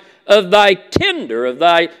thy tender,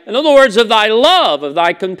 in other words, of thy love, of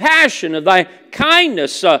thy compassion, of thy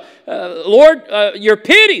kindness. Lord, your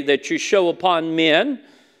pity that you show upon men,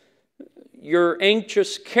 your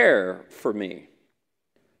anxious care for me."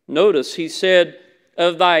 Notice he said,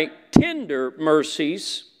 "Of thy tender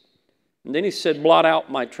mercies," and then he said, "blot out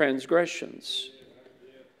my transgressions."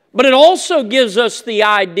 But it also gives us the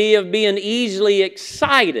idea of being easily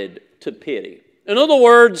excited to pity. In other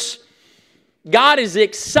words, God is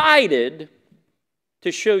excited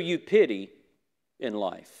to show you pity in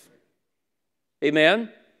life.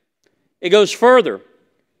 Amen? It goes further.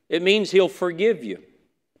 It means He'll forgive you.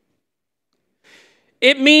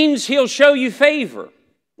 It means He'll show you favor.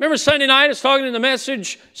 Remember Sunday night I was talking in the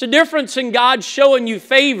message, it's a difference in God showing you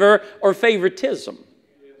favor or favoritism.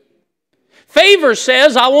 Favor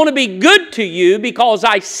says, I want to be good to you because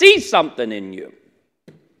I see something in you.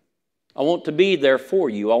 I want to be there for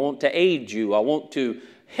you. I want to aid you. I want to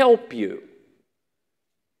help you.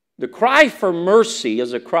 The cry for mercy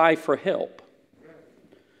is a cry for help.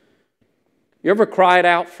 You ever cried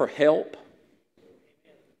out for help?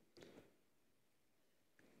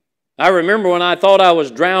 I remember when I thought I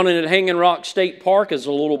was drowning at Hanging Rock State Park as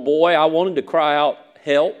a little boy, I wanted to cry out,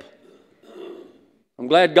 help. I'm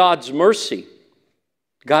glad God's mercy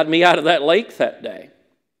got me out of that lake that day.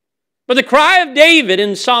 But the cry of David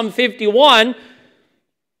in Psalm 51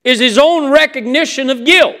 is his own recognition of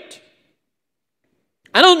guilt.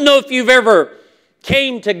 I don't know if you've ever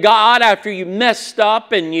came to God after you messed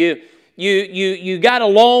up and you got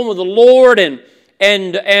alone with the Lord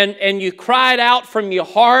and you cried out from your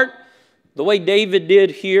heart the way David did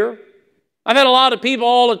here. I've had a lot of people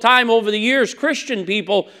all the time over the years, Christian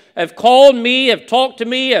people, have called me, have talked to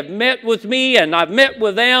me, have met with me, and I've met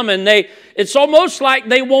with them, and it's almost like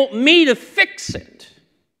they want me to fix it.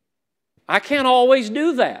 I can't always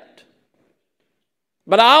do that.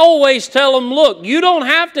 But I always tell them, look, you don't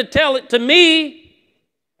have to tell it to me.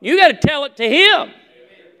 You got to tell it to Him.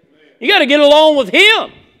 You got to get along with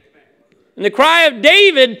Him. And the cry of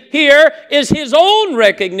David here is his own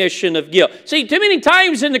recognition of guilt. See, too many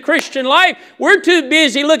times in the Christian life, we're too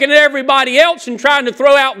busy looking at everybody else and trying to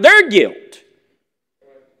throw out their guilt.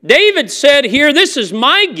 David said here, this is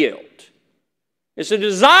my guilt. It's a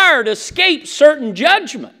desire to escape certain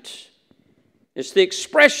judgment. It's the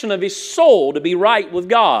expression of his soul to be right with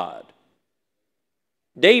God.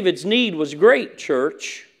 David's need was great,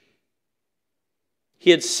 church.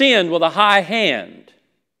 He had sinned with a high hand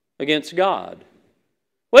against God.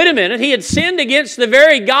 Wait a minute, he had sinned against the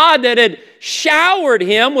very God that had showered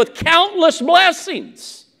him with countless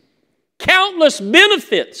blessings, countless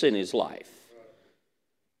benefits in his life.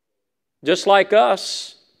 Just like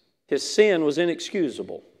us, his sin was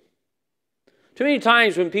inexcusable. Too many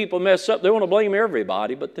times when people mess up, they want to blame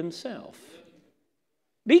everybody but themselves.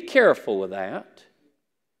 Be careful with that.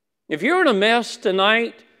 If you're in a mess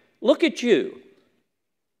tonight, look at you.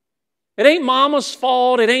 It ain't mama's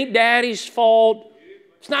fault. It ain't daddy's fault.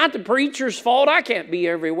 It's not the preacher's fault. I can't be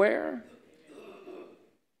everywhere.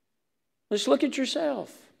 Just look at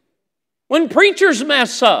yourself. When preachers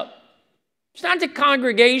mess up, it's not the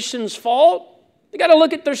congregation's fault. They got to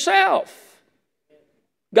look at themselves.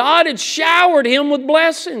 God had showered him with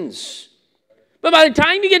blessings. But by the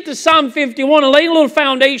time you get to Psalm 51 and lay a little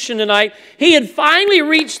foundation tonight, he had finally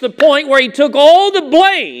reached the point where he took all the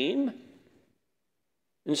blame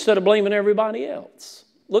instead of blaming everybody else.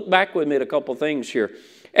 Look back with me at a couple things here.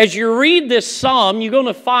 As you read this psalm, you're going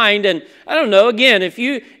to find, and I don't know, again, if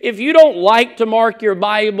you don't like to mark your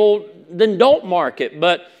Bible, then don't mark it.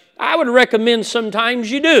 But I would recommend sometimes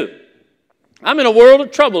you do. I'm in a world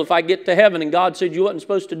of trouble if I get to heaven and God said you wasn't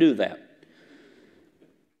supposed to do that.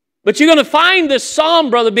 But you're going to find this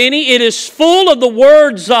psalm, Brother Benny, it is full of the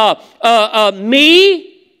words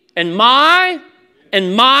me and my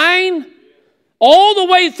and mine, all the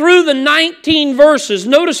way through the 19 verses.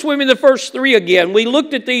 Notice with me the first 3 again. We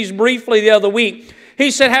looked at these briefly the other week. He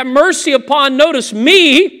said, have mercy upon, notice,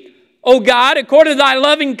 me, O God, according to thy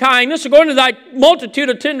loving kindness, according to thy multitude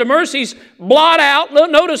of tender mercies, blot out,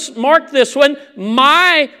 notice, mark this one,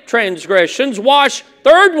 my transgressions. Wash,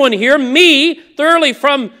 third one here, me, thoroughly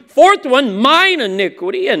from, fourth one, mine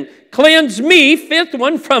iniquity, and cleanse me, fifth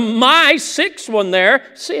one, from my, sixth one there,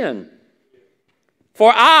 sin.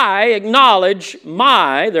 For I acknowledge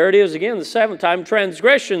my, there it is again, the 7th time,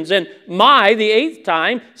 transgressions, and my, the 8th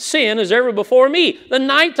time, sin is ever before me. The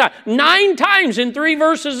 9th time, 9 times in 3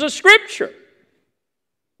 verses of Scripture.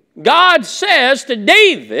 God says to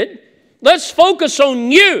David, let's focus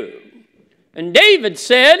on you. And David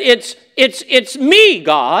said, it's me,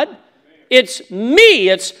 God. It's me.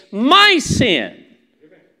 It's my sin.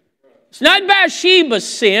 It's not Bathsheba's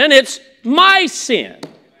sin. It's my sin.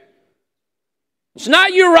 It's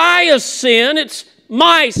not Uriah's sin, it's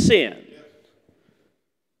my sin.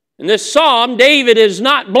 In this psalm, David is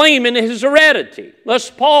not blaming his heredity. Let's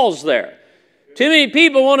pause there. Too many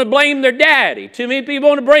people want to blame their daddy. Too many people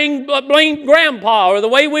want to blame grandpa or the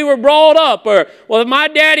way we were brought up. Or, well, my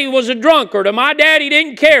daddy was a drunkard, or my daddy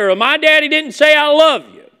didn't care, or my daddy didn't say I love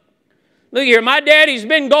you. Look here, my daddy's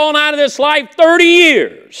been gone out of this life 30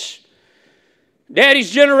 years.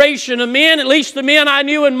 Daddy's generation of men, at least the men I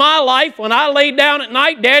knew in my life, when I laid down at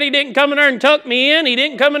night, Daddy didn't come in there and tuck me in. He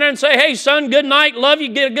didn't come in there and say, hey, son, good night, love you,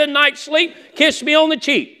 get a good night's sleep, kiss me on the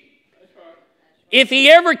cheek. If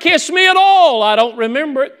he ever kissed me at all, I don't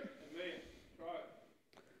remember it.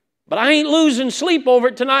 But I ain't losing sleep over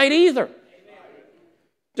it tonight either.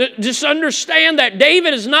 Just understand that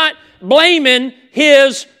David is not blaming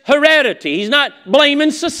his heredity. He's not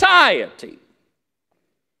blaming society.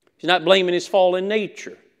 He's not blaming his fallen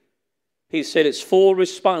nature. He said it's full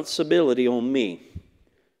responsibility on me.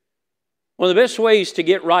 One of the best ways to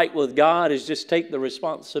get right with God is just take the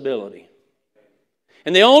responsibility.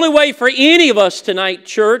 And the only way for any of us tonight,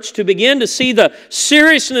 church, to begin to see the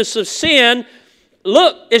seriousness of sin,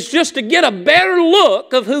 look, is just to get a better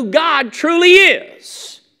look of who God truly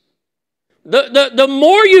is. The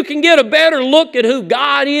more you can get a better look at who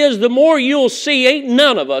God is, the more you'll see ain't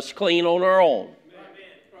none of us clean on our own.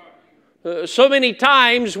 So many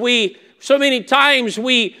times we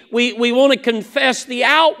want to confess the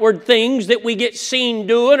outward things that we get seen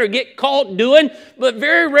doing or get caught doing, but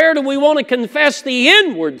very rare do we want to confess the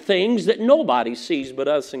inward things that nobody sees but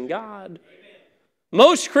us and God.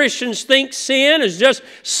 Most Christians think sin is just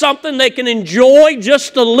something they can enjoy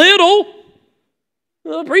just a little.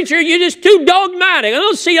 Well, preacher, you're just too dogmatic. I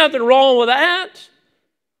don't see nothing wrong with that.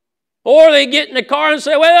 Or they get in the car and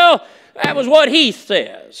say, well, that was what he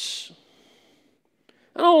says.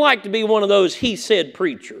 I don't like to be one of those he said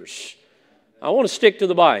preachers. I want to stick to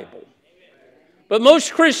the Bible. But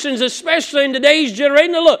most Christians, especially in today's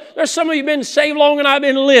generation, now look, there's some of you been saved longer than I've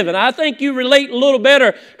been living. I think you relate a little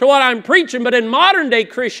better to what I'm preaching, but in modern day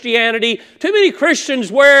Christianity, too many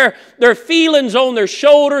Christians wear their feelings on their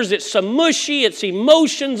shoulders. It's some mushy, it's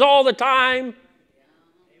emotions all the time.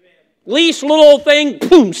 Least little old thing,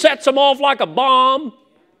 boom, sets them off like a bomb.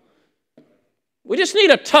 We just need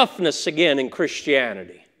a toughness again in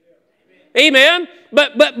Christianity. Amen?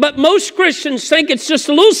 But most Christians think it's just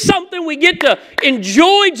a little something we get to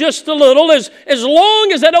enjoy just a little as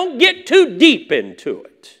long as I don't get too deep into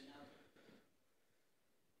it.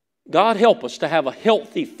 God help us to have a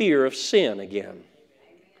healthy fear of sin again.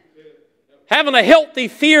 Having a healthy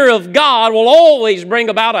fear of God will always bring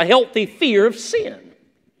about a healthy fear of sin.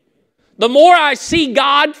 The more I see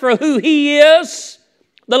God for who He is,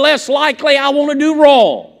 the less likely I want to do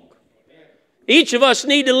wrong. Each of us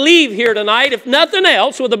need to leave here tonight, if nothing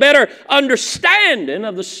else, with a better understanding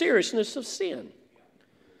of the seriousness of sin.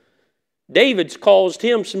 David's caused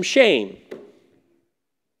him some shame.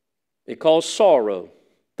 It caused sorrow.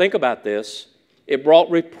 Think about this. It brought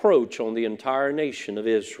reproach on the entire nation of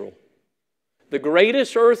Israel. The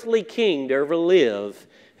greatest earthly king to ever live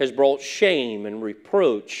has brought shame and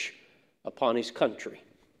reproach upon his country.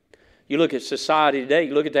 You look at society today,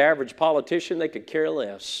 you look at the average politician, they could care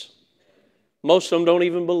less. Most of them don't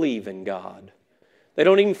even believe in God. They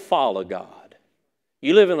don't even follow God.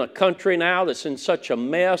 You live in a country now that's in such a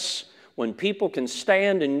mess. When people can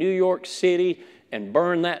stand in New York City and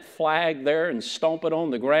burn that flag there and stomp it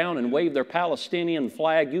on the ground and wave their Palestinian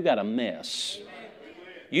flag, you got a mess.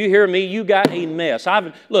 You hear me? You got a mess.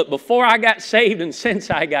 Look, before I got saved and since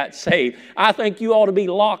I got saved, I think you ought to be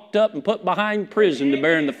locked up and put behind prison to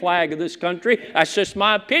bearing the flag of this country. That's just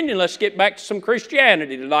my opinion. Let's get back to some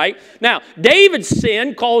Christianity tonight. Now, David's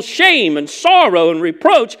sin caused shame and sorrow and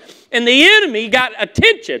reproach, and the enemy got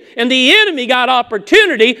attention, and the enemy got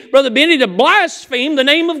opportunity, Brother Benny, to blaspheme the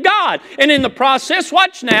name of God. And in the process,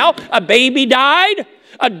 watch now, a baby died.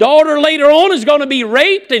 A daughter later on is going to be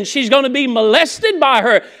raped, and she's going to be molested by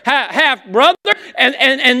her half-brother,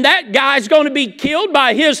 and that guy's going to be killed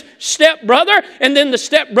by his stepbrother, and then the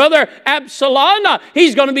stepbrother Absalom,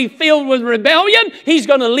 he's going to be filled with rebellion. He's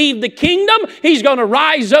going to leave the kingdom. He's going to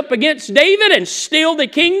rise up against David and steal the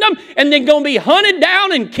kingdom, and then going to be hunted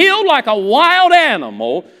down and killed like a wild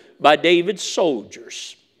animal by David's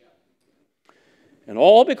soldiers. And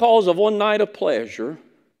all because of one night of pleasure.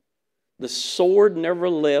 The sword never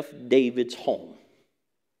left David's home.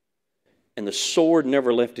 And the sword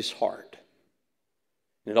never left his heart.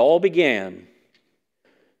 And it all began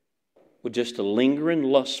with just a lingering,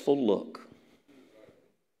 lustful look.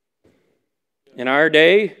 In our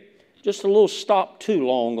day, just a little stop too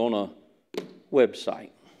long on a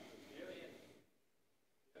website.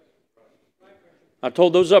 I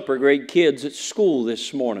told those upper grade kids at school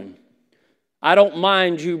this morning, I don't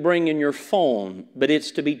mind you bringing your phone, but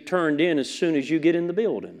it's to be turned in as soon as you get in the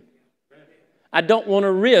building. I don't want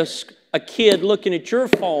to risk a kid looking at your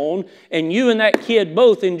phone and you and that kid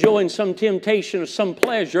both enjoying some temptation or some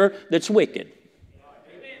pleasure that's wicked.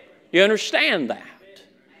 You understand that?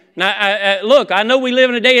 Now, look, I know we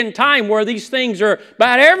live in a day and time where these things are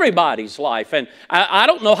about everybody's life. And I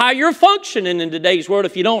don't know how you're functioning in today's world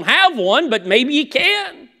if you don't have one, but maybe you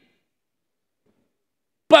can.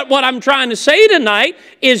 But what I'm trying to say tonight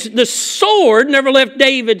is the sword never left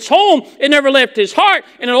David's home. It never left his heart.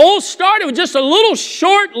 And it all started with just a little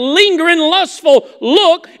short, lingering, lustful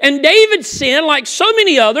look. And David's sin, like so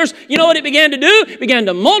many others, you know what it began to do? It began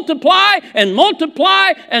to multiply and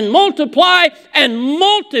multiply and multiply and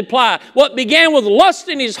multiply. What began with lust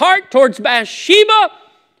in his heart towards Bathsheba,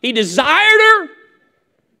 he desired her.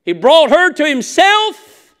 He brought her to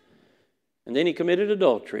himself. And then he committed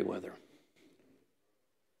adultery with her.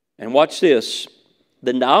 And watch this.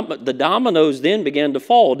 The dominoes then began to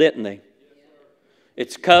fall, didn't they?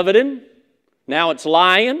 It's coveting. Now it's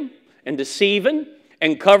lying and deceiving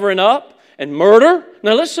and covering up and murder.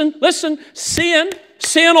 Now listen. Sin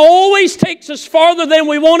always takes us farther than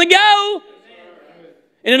we want to go.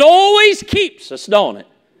 And it always keeps us, don't it?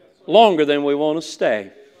 Longer than we want to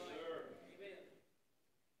stay.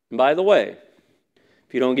 And by the way,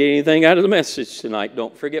 if you don't get anything out of the message tonight,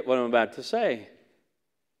 don't forget what I'm about to say.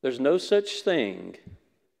 There's no such thing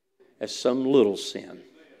as some little sin.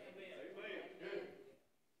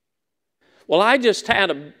 Well, I just had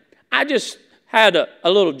a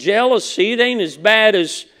little jealousy. It ain't as bad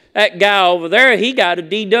as that guy over there. He got a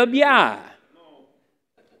DWI.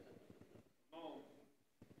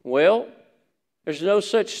 Well, there's no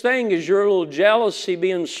such thing as your little jealousy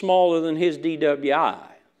being smaller than his DWI.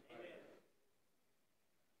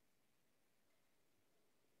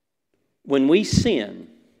 When we sin,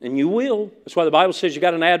 and you will. That's why the Bible says you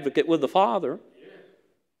got an advocate with the Father.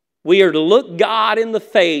 We are to look God in the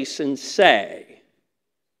face and say,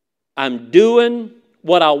 I'm doing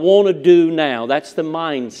what I want to do now. That's the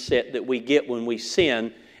mindset that we get when we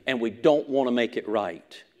sin and we don't want to make it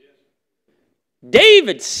right.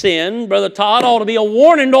 David's sin, Brother Todd, ought to be a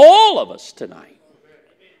warning to all of us tonight.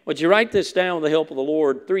 Would you write this down with the help of the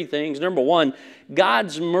Lord? 3 things. Number 1,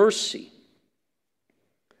 God's mercy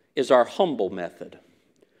is our humble method.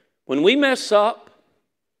 When we mess up,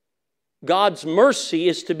 God's mercy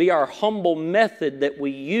is to be our humble method that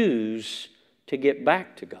we use to get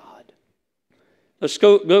back to God. Let's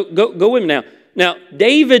go with me now. Now,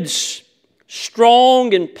 David's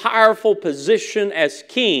strong and powerful position as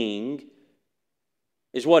king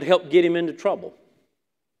is what helped get him into trouble.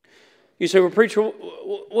 You say, well, preacher,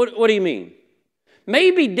 what do you mean?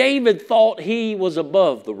 Maybe David thought he was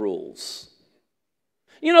above the rules.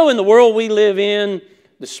 You know, in the world we live in,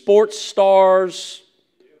 the sports stars,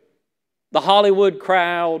 the Hollywood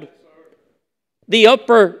crowd, the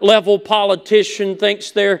upper level politician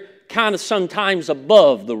thinks they're kind of sometimes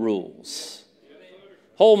above the rules.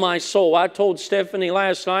 Oh, my soul. I told Stephanie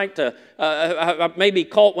last night, I maybe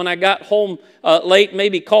caught when I got home late,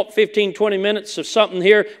 maybe caught 15, 20 minutes of something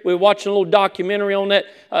here. We were watching a little documentary on that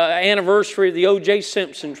anniversary of the O.J.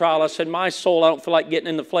 Simpson trial. I said, my soul, I don't feel like getting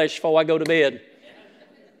in the flesh before I go to bed.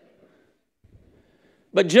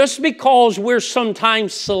 But just because we're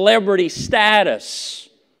sometimes celebrity status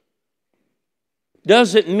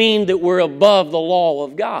doesn't mean that we're above the law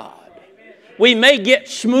of God. We may get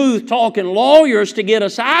smooth-talking lawyers to get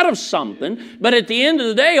us out of something, but at the end of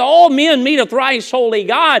the day, all men meet a thrice holy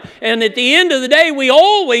God, and at the end of the day, we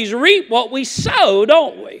always reap what we sow,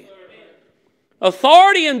 don't we?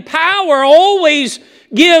 Authority and power always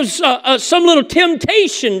gives some little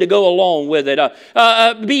temptation to go along with it,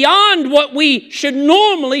 beyond what we should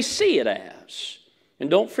normally see it as. And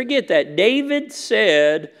don't forget that David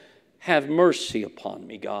said, "Have mercy upon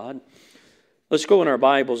me, God." Let's go in our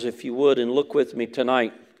Bibles, if you would, and look with me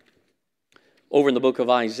tonight over in the book of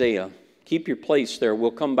Isaiah. Keep your place there. We'll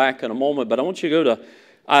come back in a moment, but I want you to go to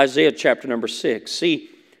Isaiah chapter number 6. See,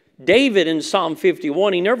 David in Psalm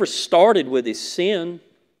 51, he never started with his sin.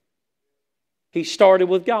 He started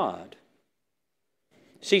with God.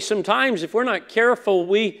 See, sometimes if we're not careful,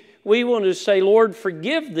 we want to say, "Lord,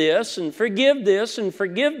 forgive this, and forgive this, and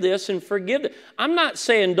forgive this, and forgive this." I'm not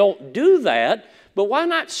saying don't do that, but why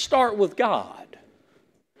not start with God?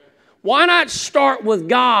 Why not start with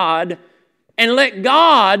God and let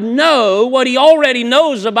God know what He already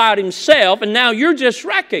knows about Himself, and now you're just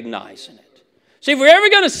recognizing it? See, if we're ever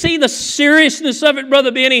going to see the seriousness of it,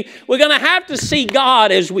 Brother Benny, we're going to have to see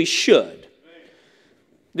God as we should.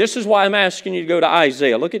 This is why I'm asking you to go to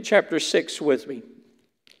Isaiah. Look at chapter 6 with me.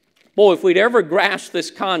 Boy, if we'd ever grasp this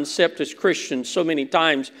concept as Christians, so many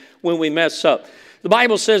times when we mess up. The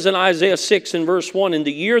Bible says in Isaiah 6 and verse 1, in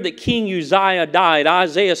the year that King Uzziah died,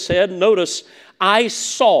 Isaiah said, notice, "I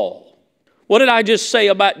saw." What did I just say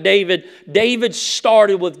about David? David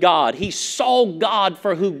started with God. He saw God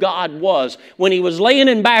for who God was. When he was laying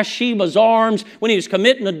in Bathsheba's arms, when he was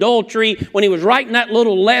committing adultery, when he was writing that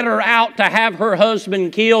little letter out to have her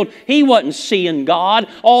husband killed, he wasn't seeing God.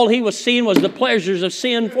 All he was seeing was the pleasures of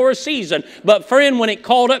sin for a season. But friend, when it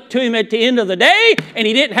caught up to him at the end of the day, and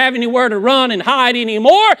he didn't have anywhere to run and hide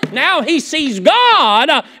anymore, now he sees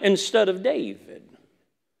God instead of David.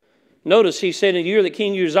 Notice he said, in the year that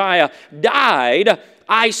King Uzziah died,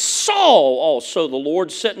 "I saw also the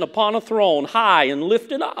Lord sitting upon a throne, high and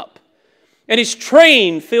lifted up. And His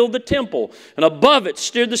train filled the temple, and above it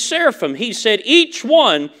stood the seraphim." He said, each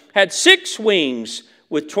one had 6 wings.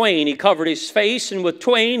 With twain He covered His face, and with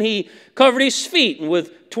twain He covered His feet, and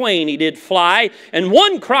with twain He did fly. And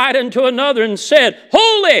one cried unto another and said,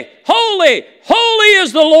 "Holy, holy, holy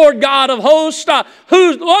is the Lord God of hosts,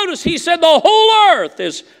 who," notice he said, "the whole earth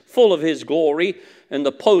is full of His glory." And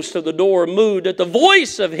the post of the door moved at the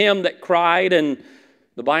voice of him that cried, and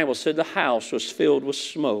the Bible said the house was filled with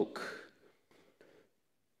smoke.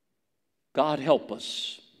 God help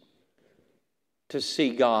us to see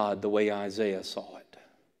God the way Isaiah saw it.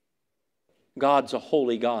 God's a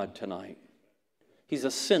holy God tonight. He's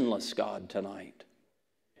a sinless God tonight.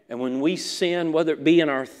 And when we sin, whether it be in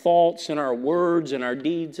our thoughts, in our words, in our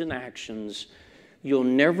deeds and actions, you'll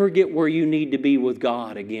never get where you need to be with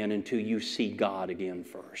God again until you see God again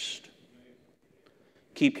first.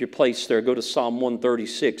 Keep your place there. Go to Psalm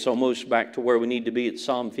 136, almost back to where we need to be at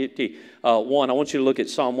Psalm 51. I want you to look at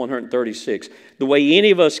Psalm 136. The way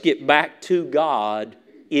any of us get back to God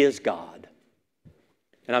is God.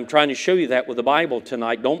 And I'm trying to show you that with the Bible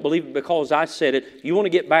tonight. Don't believe it because I said it. You want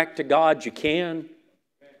to get back to God, you can.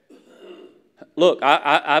 Look,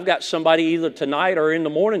 I've got somebody either tonight or in the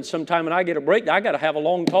morning sometime when I get a break I got to have a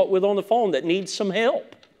long talk with on the phone that needs some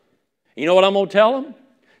help. You know what I'm going to tell them?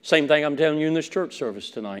 Same thing I'm telling you in this church service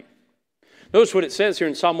tonight. Notice what it says here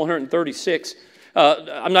in Psalm 136.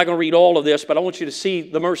 I'm not going to read all of this, but I want you to see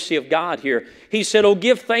the mercy of God here. He said, "Oh,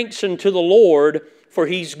 give thanks unto the Lord, for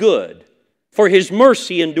He's good, for His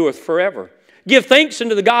mercy endureth forever. Give thanks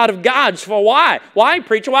unto the God of gods." For why? Why,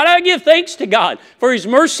 preacher? Why do I give thanks to God? For His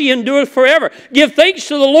mercy endureth forever. Give thanks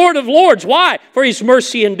to the Lord of lords. Why? For His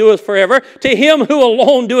mercy endureth forever. To Him who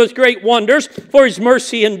alone doeth great wonders, for His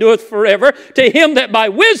mercy endureth forever. To Him that by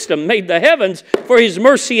wisdom made the heavens, for His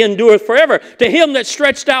mercy endureth forever. To Him that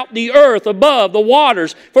stretched out the earth above the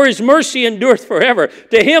waters, for His mercy endureth forever.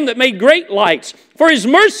 To Him that made great lights, for His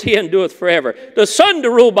mercy endureth forever. The sun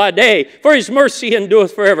to rule by day, for His mercy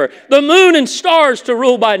endureth forever. The moon and stars to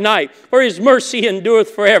rule by night, for His mercy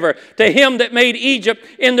endureth forever. To Him that made Egypt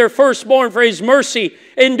in their firstborn, for His mercy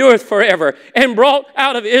endureth forever. And brought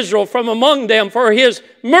out of Israel from among them, for His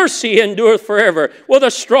mercy endureth forever. With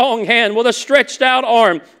a strong hand, with a stretched out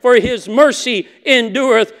arm, for His mercy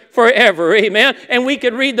endureth forever. Amen. And we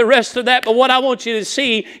could read the rest of that, but what I want you to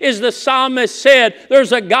see is the psalmist said,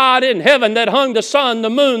 there's a God in heaven that hung the sun, the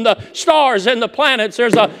moon, the stars, and the planets.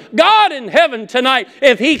 There's a God in heaven tonight.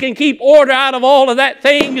 If He can keep order out of all of that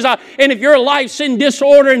things, and if your life's in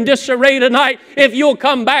disorder and disarray tonight, if you'll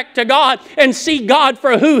come back to God and see God for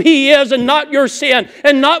for who He is and not your sin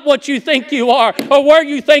and not what you think you are or where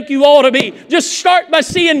you think you ought to be. Just start by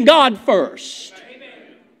seeing God first.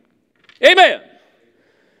 Amen.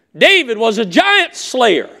 David was a giant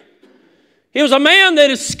slayer. He was a man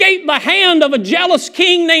that escaped the hand of a jealous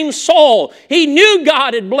king named Saul. He knew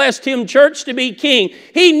God had blessed him, church, to be king.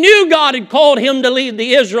 He knew God had called him to lead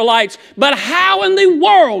the Israelites. But how in the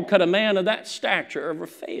world could a man of that stature ever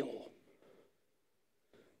fail?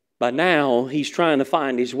 By now, he's trying to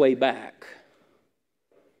find his way back.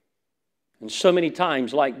 And so many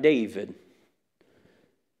times, like David,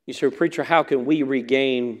 you say, preacher, how can we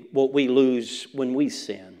regain what we lose when we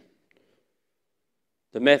sin?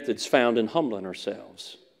 The method's found in humbling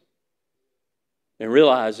ourselves and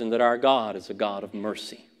realizing that our God is a God of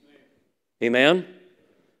mercy. Amen?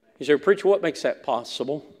 You say, preacher, what makes that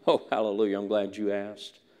possible? Oh, hallelujah, I'm glad you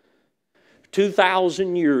asked.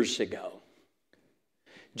 2,000 years ago,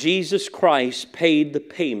 Jesus Christ paid the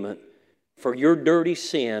payment for your dirty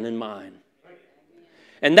sin and mine.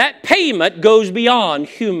 And that payment goes beyond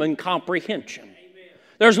human comprehension.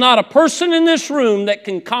 There's not a person in this room that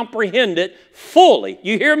can comprehend it fully.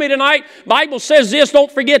 You hear me tonight? Bible says this,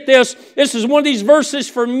 don't forget this. This is one of these verses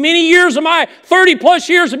for many years of my 30 plus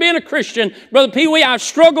years of being a Christian. Brother Pee Wee, I've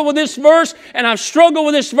struggled with this verse, and I've struggled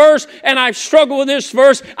with this verse, and I've struggled with this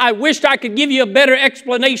verse. I wished I could give you a better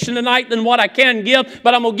explanation tonight than what I can give,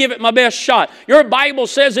 but I'm going to give it my best shot. Your Bible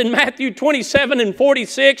says in Matthew 27 and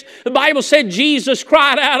 46, the Bible said Jesus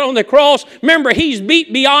cried out on the cross. Remember, He's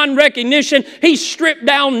beat beyond recognition. He's stripped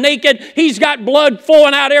down naked. He's got blood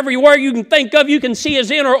flowing out everywhere you can think of. You can see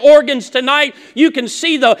His inner organs tonight. You can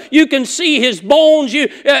see His bones.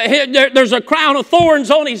 There's a crown of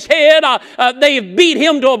thorns on His head. They have beat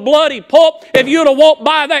Him to a bloody pulp. If you'd have walked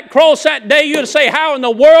by that cross that day, you'd have say, how in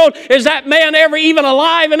the world is that man ever even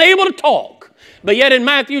alive and able to talk? But yet in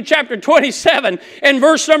Matthew chapter 27 and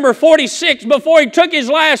verse number 46, before He took His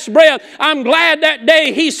last breath, I'm glad that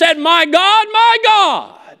day He said, my God,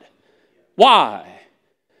 why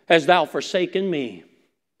hast Thou forsaken me?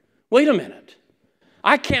 Wait a minute.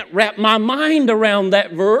 I can't wrap my mind around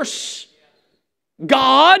that verse.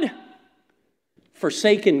 God,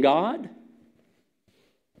 forsaken God.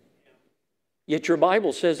 Yet your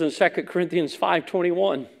Bible says in 2 Corinthians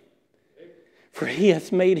 5:21, for He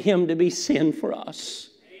hath made Him to be sin for us,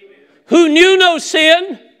 who knew no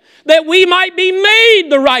sin, that we might be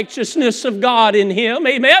made the righteousness of God in Him.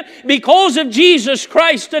 Amen. Because of Jesus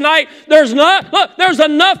Christ tonight, there's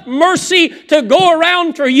enough mercy to go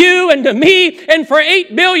around for you and to me and for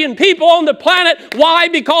 8 billion people on the planet. Why?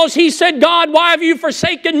 Because He said, God, why have you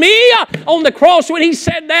forsaken me? On the cross, when He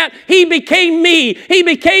said that, He became me. He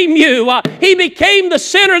became you. He became the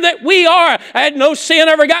sinner that we are. Had no sin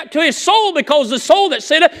ever got to His soul, because the soul that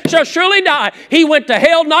sinneth shall surely die. He went to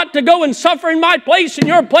hell not to go and suffer in my place, in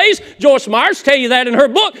your place. Joyce Myers tell you that in her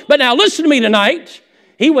book. But now listen to me tonight.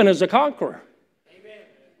 He went as a conqueror.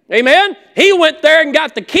 Amen? He went there and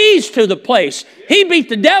got the keys to the place. He beat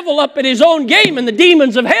the devil up at his own game and the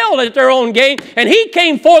demons of hell at their own game. And He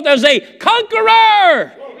came forth as a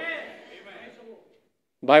conqueror.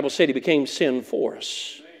 The Bible said He became sin for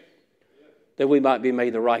us, that we might be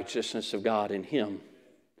made the righteousness of God in Him.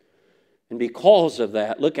 And because of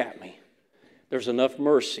that, look at me, there's enough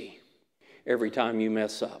mercy every time you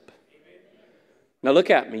mess up. Now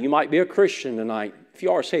look at me. You might be a Christian tonight. If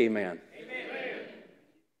you are, say amen. Amen.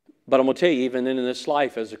 But I'm going to tell you, even in this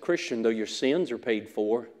life as a Christian, though your sins are paid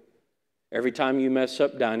for, every time you mess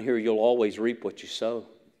up down here, you'll always reap what you sow.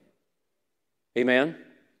 Amen?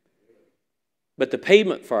 But the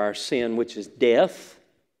payment for our sin, which is death,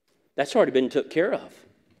 that's already been took care of.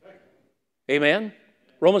 Amen?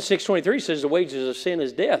 Romans 6:23 says the wages of sin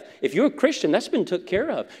is death. If you're a Christian, that's been took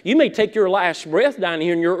care of. You may take your last breath down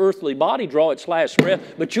here and your earthly body draw its last breath,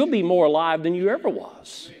 but you'll be more alive than you ever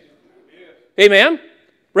was. Amen?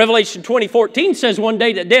 Revelation 20:14 says one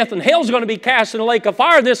day that death and hell is going to be cast in a lake of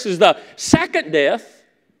fire. This is the second death.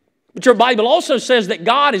 But your Bible also says that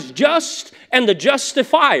God is just and the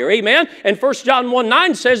justifier. Amen? And 1 John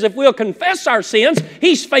 1:9 says if we'll confess our sins,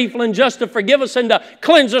 He's faithful and just to forgive us and to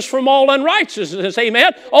cleanse us from all unrighteousness.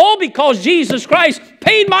 Amen? All because Jesus Christ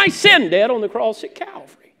paid my sin debt on the cross at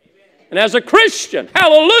Calvary. And as a Christian,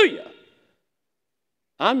 hallelujah,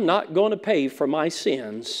 I'm not going to pay for my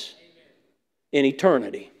sins in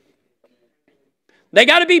eternity. They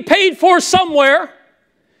got to be paid for somewhere.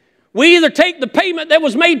 We either take the payment that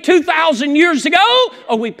was made 2,000 years ago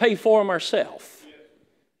or we pay for them ourselves.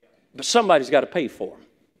 But somebody's got to pay for them.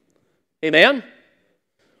 Amen?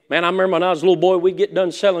 Man, I remember when I was a little boy, we'd get done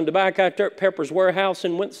selling tobacco out there at Pepper's Warehouse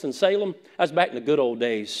in Winston-Salem. That was back in the good old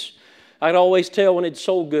days. I'd always tell when it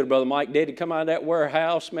sold good, Brother Mike, Daddy'd come out of that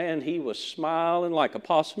warehouse, man, he was smiling like a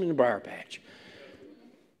possum in a briar patch.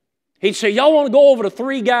 He'd say, y'all want to go over to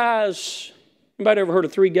Three Guys? Anybody ever heard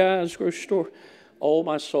of Three Guys grocery store? Oh,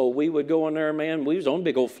 my soul, we would go in there, man. We was on a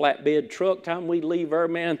big old flatbed truck. Time we'd leave there,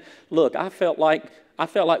 man, look, I felt like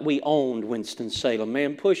we owned Winston-Salem,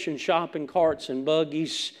 man, pushing shopping carts and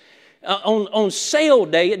buggies. On sale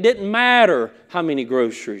day, it didn't matter how many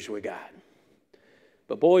groceries we got.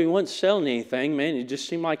 But boy, he wasn't selling anything, man. It just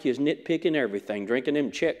seemed like he was nitpicking everything, drinking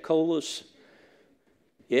them Czech colas.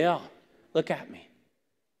 Yeah, look at me.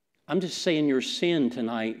 I'm just saying your sin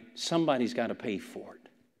tonight, somebody's got to pay for it.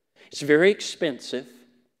 It's very expensive,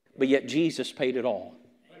 but yet Jesus paid it all.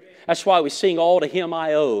 That's why we sing, all to Him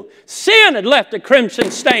I owe. Sin had left a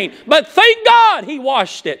crimson stain, but thank God He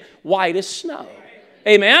washed it white as snow.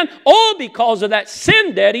 Amen. All because of that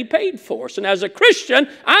sin debt He paid for us. And as a Christian,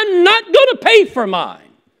 I'm not going to pay for mine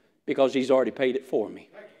because He's already paid it for me.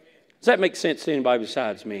 Does that make sense to anybody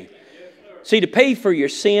besides me? See, to pay for your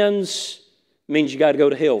sins means you got to go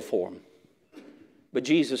to hell for them. But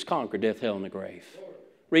Jesus conquered death, hell, and the grave.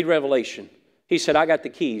 Read Revelation. He said, I got the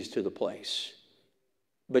keys to the place.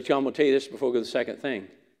 But I'm going to tell you this before we go to the second thing.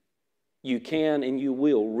 You can and you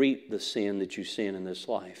will reap the sin that you sin in this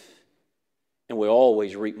life. And we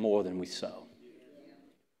always reap more than we sow.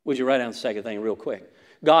 Would you write down the second thing real quick?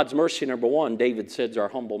 God's mercy, number one, David said, is our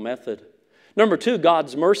humble method. Number two,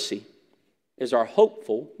 God's mercy is our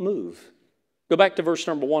hopeful move. Go back to verse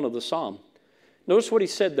number 1 of the Psalm. Notice what he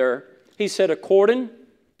said there. He said, according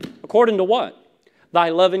to what? Thy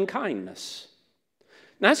loving kindness.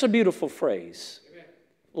 Now, that's a beautiful phrase.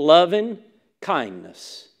 Loving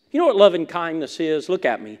kindness. You know what loving kindness is? Look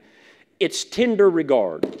at me. It's tender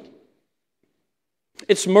regard.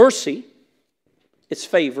 It's mercy. It's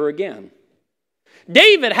favor again.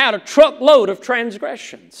 David had a truckload of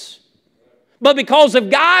transgressions. But because of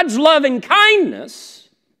God's loving kindness,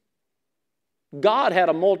 God had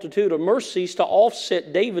a multitude of mercies to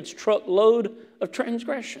offset David's truckload of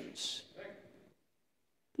transgressions.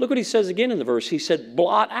 Look what he says again in the verse. He said,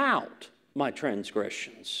 blot out my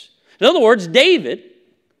transgressions. In other words, David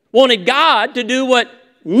wanted God to do what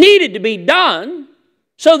needed to be done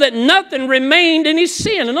so that nothing remained in his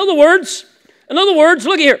sin. In other words,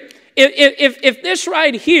 look here. If this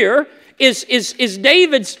right here is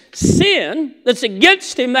David's sin that's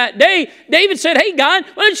against him that day, David said, hey, God,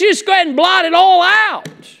 why don't you just go ahead and blot it all out?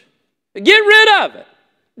 Get rid of it.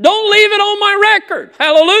 Don't leave it on my record.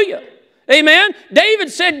 Hallelujah. Amen. David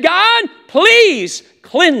said, God, please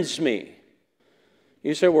cleanse me.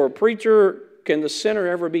 You say, well, preacher, can the sinner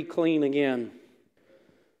ever be clean again?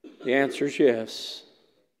 The answer is yes.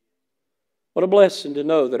 What a blessing to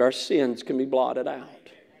know that our sins can be blotted out.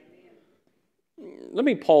 Let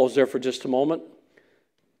me pause there for just a moment.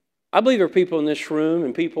 I believe there are people in this room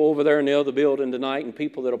and people over there in the other building tonight and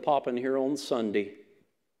people that will pop in here on Sunday.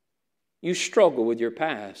 You struggle with your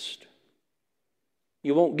past.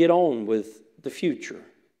 You won't get on with the future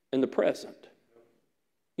and the present.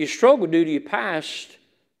 You struggle due to your past,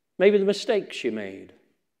 maybe the mistakes you made.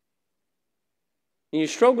 And you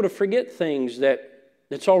struggle to forget things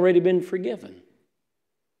that's already been forgiven.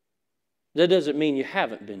 That doesn't mean you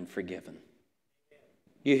haven't been forgiven.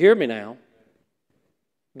 You hear me now?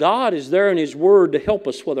 God is there in His Word to help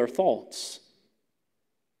us with our thoughts.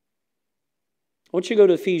 I want you to go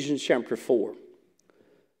to Ephesians chapter 4.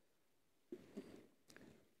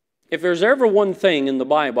 If there's ever one thing in the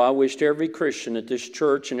Bible I wished every Christian at this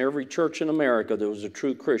church and every church in America that was a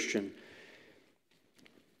true Christian,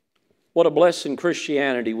 what a blessing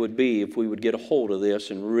Christianity would be if we would get a hold of this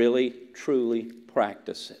and really, truly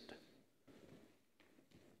practice it.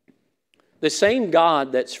 The same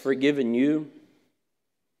God that's forgiven you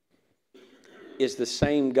is the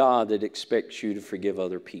same God that expects you to forgive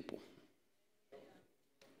other people.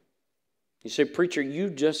 You say, preacher, you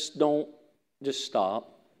just stop.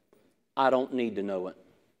 I don't need to know it.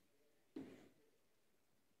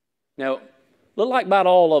 Now, look like about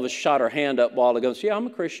all of us shot our hand up a while ago and said, yeah, I'm a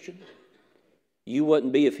Christian. You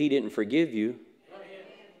wouldn't be if He didn't forgive you.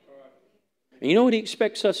 And you know what He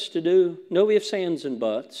expects us to do? No ifs, ands, and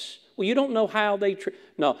buts. Well, you don't know how they treat.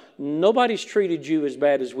 No, nobody's treated you as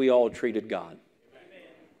bad as we all treated God.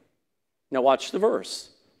 Now watch the verse.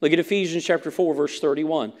 Look at Ephesians chapter 4, verse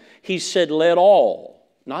 31. He said, let all,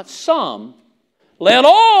 not some, let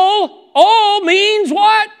all means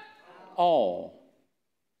what? All.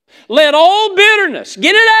 Let all bitterness,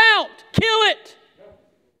 get it out, kill it.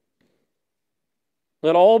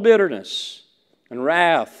 Let all bitterness and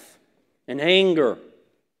wrath and anger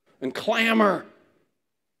and clamor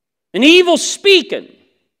and evil speaking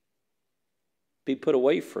be put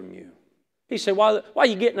away from you. He said, why are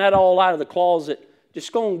you getting that all out of the closet?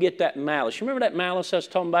 Just go and get that malice. You remember that malice I was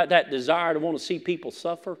talking about, that desire to want to see people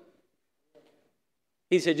suffer?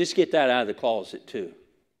 He said, just get that out of the closet too.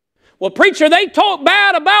 Well, preacher, they talk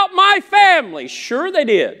bad about my family. Sure they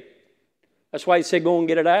did. That's why he said, go and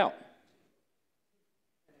get it out.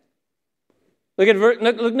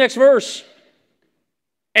 Look next verse.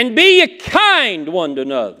 And be ye kind one to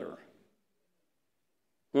another.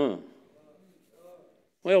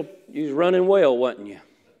 Well, you was running well, wasn't you?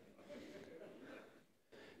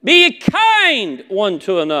 Be ye kind one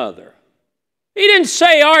to another. He didn't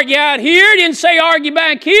say argue out here. He didn't say argue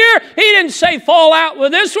back here. He didn't say fall out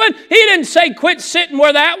with this one. He didn't say quit sitting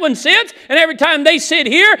where that one sits. And every time they sit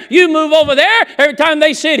here, you move over there. Every time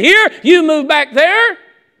they sit here, you move back there.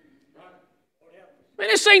 Man,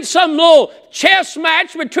 this ain't some little chess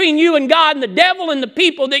match between you and God and the devil and the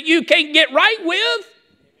people that you can't get right with.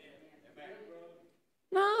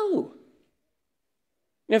 No.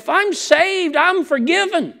 If I'm saved, I'm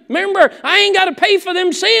forgiven. Remember, I ain't got to pay for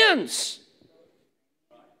them sins.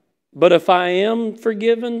 But if I am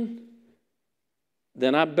forgiven,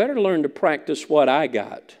 then I better learn to practice what I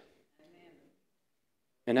got.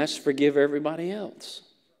 And that's forgive everybody else.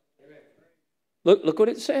 Look what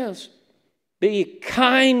it says. Be ye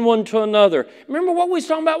kind one to another. Remember what we was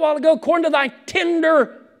talking about a while ago? According to thy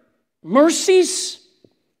tender mercies.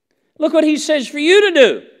 Look what he says for you to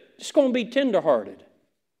do. Just going to be tenderhearted.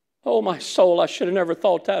 Oh, my soul, I should have never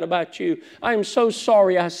thought that about you. I am so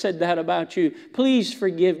sorry I said that about you. Please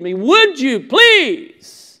forgive me. Would you,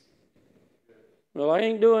 please? Well, I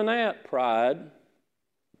ain't doing that, pride.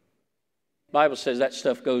 The Bible says that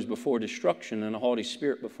stuff goes before destruction and a haughty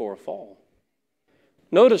spirit before a fall.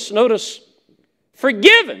 Notice,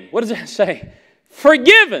 forgiven. What does that say?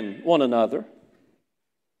 Forgiven one another.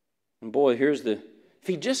 And boy, if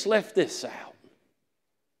he just left this out.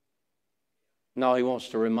 No, he wants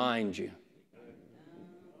to remind you.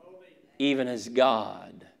 Even as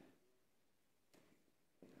God.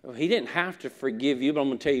 Well, he didn't have to forgive you, but I'm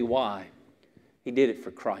going to tell you why. He did it for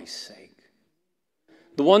Christ's sake.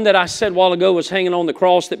 The one that I said a while ago was hanging on the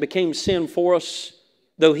cross that became sin for us,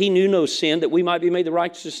 though he knew no sin, that we might be made the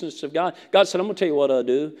righteousness of God. God said, I'm going to tell you what I'll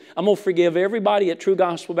do. I'm going to forgive everybody at True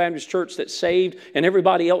Gospel Baptist Church that's saved and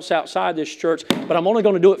everybody else outside this church, but I'm only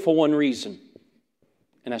going to do it for one reason,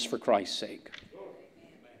 and that's for Christ's sake.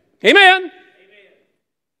 Amen. Amen.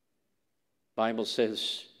 Bible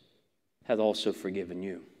says, hath also forgiven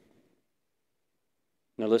you.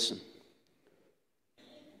 Now listen.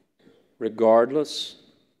 Regardless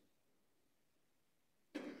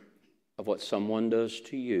of what someone does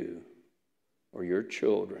to you, or your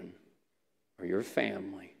children, or your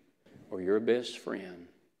family, or your best friend,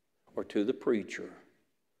 or to the preacher,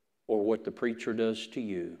 or what the preacher does to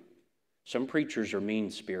you. Some preachers are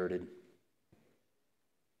mean-spirited.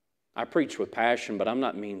 I preach with passion, but I'm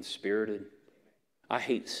not mean-spirited. I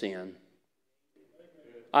hate sin.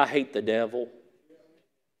 I hate the devil.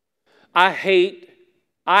 I hate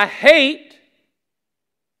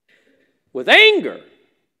with anger,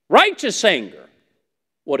 righteous anger,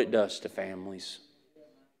 what it does to families.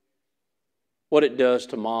 What it does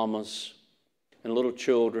to mamas and little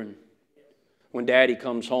children. When daddy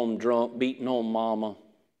comes home drunk, beating on mama.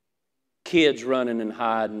 Kids running and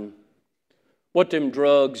hiding. What them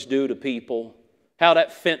drugs do to people. How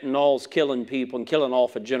that fentanyl's killing people and killing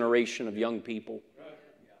off a generation of young people.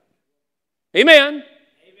 Amen.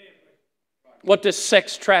 What this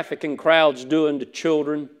sex trafficking crowd's doing to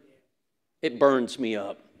children. It burns me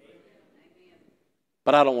up.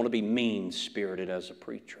 But I don't want to be mean-spirited as a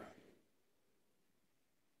preacher.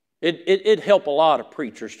 It'd help a lot of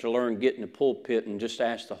preachers to learn, get in the pulpit and just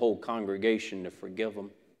ask the whole congregation to forgive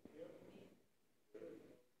them.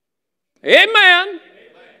 Amen.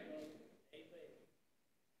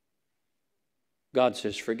 God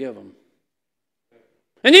says forgive them.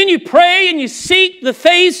 And then you pray and you seek the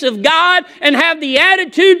face of God and have the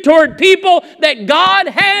attitude toward people that God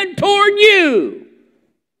had toward you.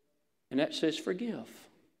 And that says forgive.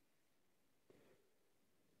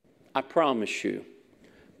 I promise you,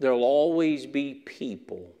 there'll always be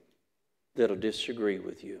people that'll disagree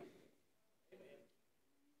with you.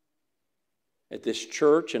 At this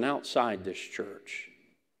church and outside this church.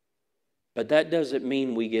 But that doesn't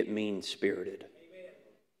mean we get mean-spirited.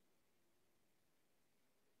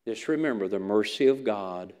 Just remember, the mercy of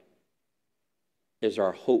God is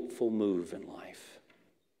our hopeful move in life.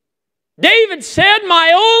 David said,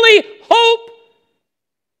 my only hope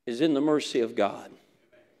is in the mercy of God.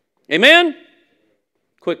 Amen?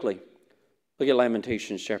 Quickly, look at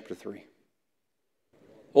Lamentations chapter 3.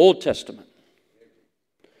 Old Testament.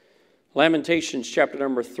 Lamentations chapter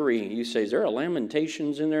number 3. You say, is there a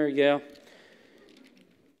Lamentations in there? Yeah.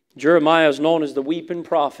 Jeremiah is known as the weeping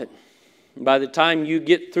prophet. By the time you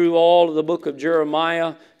get through all of the book of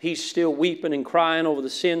Jeremiah, he's still weeping and crying over the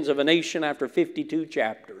sins of a nation after 52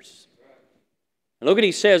 chapters. And look what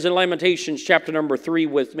he says in Lamentations chapter number 3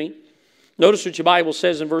 with me. Notice what your Bible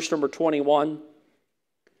says in verse number 21.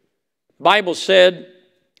 The Bible said,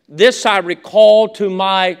 this I recall to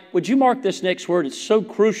my... Would you mark this next word? It's so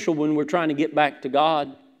crucial when we're trying to get back to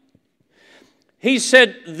God. He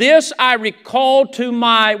said, this I recall to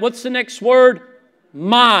my... What's the next word?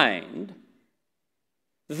 Mind.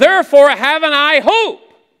 Therefore haven't I hope.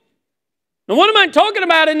 Now what am I talking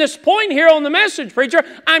about in this point here on the message, preacher?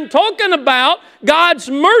 I'm talking about God's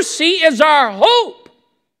mercy is our hope.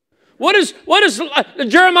 What does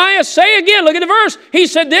Jeremiah say again? Look at the verse. He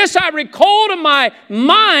said, this I recall to my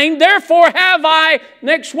mind, therefore have I,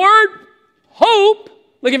 next word, hope.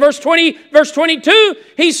 Look at verse 20, verse 22.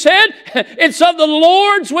 He said, it's of the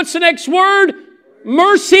Lord's, what's the next word?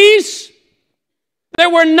 Mercies. They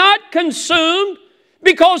were not consumed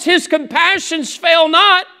because His compassions fail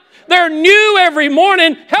not. They're new every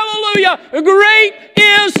morning. Hallelujah. Great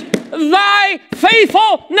is thy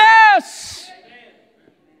faithfulness.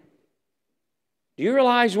 Do you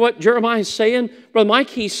realize what Jeremiah is saying? Brother Mike,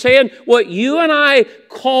 he's saying what you and I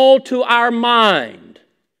call to our mind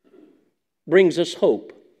brings us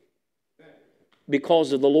hope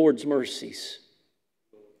because of the Lord's mercies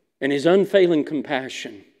and His unfailing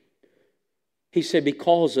compassion. He said,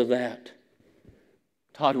 because of that,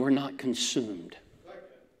 Todd, we're not consumed.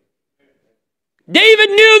 David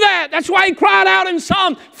knew that. That's why he cried out in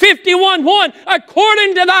Psalm 51:1,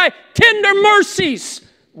 according to thy tender mercies,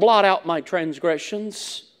 blot out my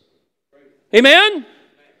transgressions. Amen?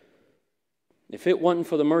 If it wasn't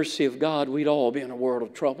for the mercy of God, we'd all be in a world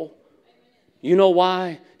of trouble. You know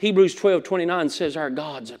why? Hebrews 12:29 says our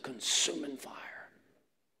God's a consuming fire.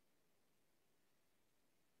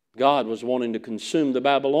 God was wanting to consume the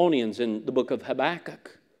Babylonians in the book of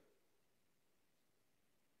Habakkuk.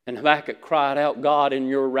 And Habakkuk cried out, God, in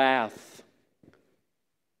your wrath,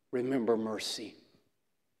 remember mercy.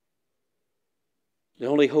 The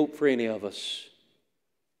only hope for any of us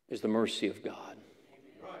is the mercy of God.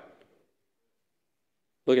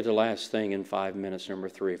 Look at the last thing in 5 minutes, number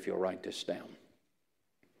 3, if you'll write this down.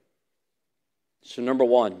 So number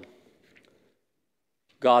 1,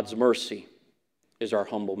 God's mercy is our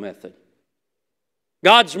humble method.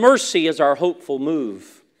 God's mercy is our hopeful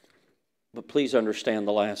move. But please understand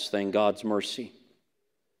the last thing, God's mercy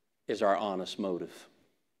is our honest motive.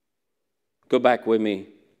 Go back with me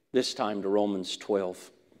this time to Romans 12.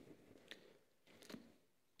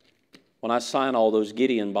 When I sign all those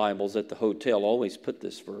Gideon Bibles at the hotel, I always put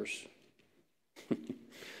this verse.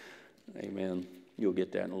 Amen. You'll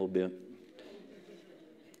get that in a little bit.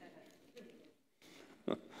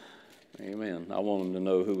 Amen. I want them to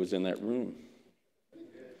know who was in that room.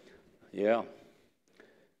 Yeah.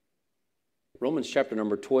 Romans chapter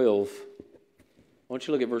number 12. Why don't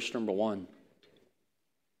you look at verse number 1.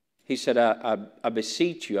 He said, I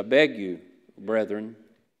beseech you, I beg you, brethren.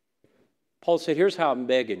 Paul said, here's how I'm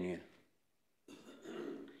begging you.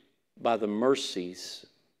 By the mercies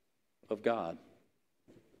of God.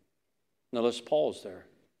 Now let's pause there.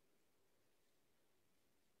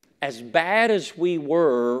 As bad as we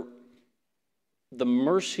were, the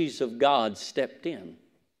mercies of God stepped in.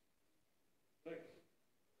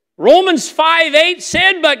 Romans 5:8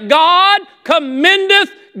 said, but God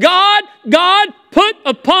commendeth, God put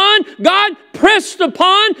upon, God pressed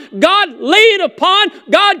upon, God laid upon,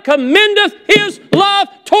 God commendeth His love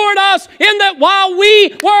toward us in that while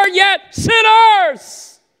we were yet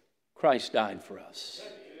sinners, Christ died for us.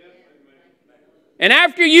 And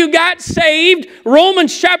after you got saved,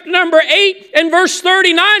 Romans chapter number 8 and verse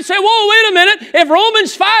 39 say, whoa, wait a minute. If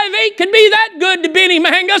Romans 5:8 can be that good to Benny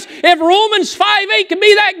Mangus, if Romans 5:8 can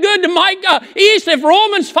be that good to Mike East, if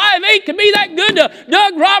Romans 5:8 can be that good to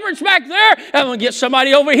Doug Roberts back there, I'm going to get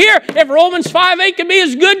somebody over here. If Romans 5:8 can be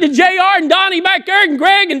as good to JR and Donnie back there and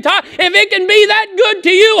Greg and Todd, if it can be that good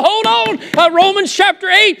to you, hold on. Romans chapter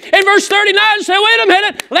 8 and verse 39 say, wait a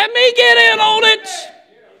minute, let me get in on it.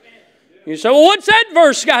 You say, well, what's that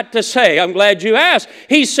verse got to say? I'm glad you asked.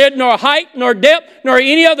 He said, nor height, nor depth, nor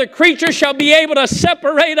any other creature shall be able to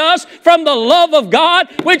separate us from the love of God,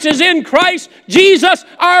 which is in Christ Jesus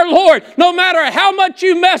our Lord. No matter how much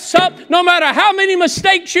you mess up, no matter how many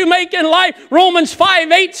mistakes you make in life, Romans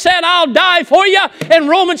 5:8 said, I'll die for you. And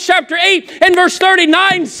Romans chapter 8 and verse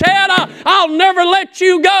 39 said, I'll never let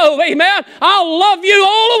you go. Amen. I'll love you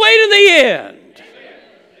all the way to the end.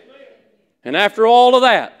 And after all of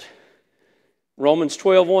that, Romans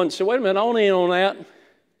 12:1 said, wait a minute, I want in on that.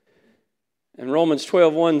 And Romans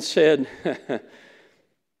 12:1 said,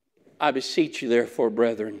 I beseech you therefore,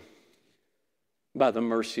 brethren, by the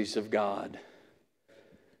mercies of God.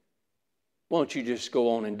 Won't you just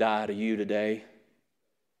go on and die to you today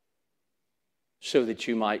so that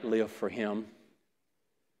you might live for Him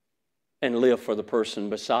and live for the person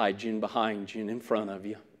beside you and behind you and in front of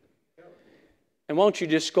you. And won't you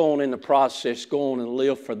just go on in the process, go on and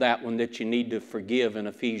live for that one that you need to forgive in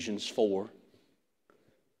Ephesians 4.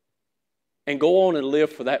 And go on and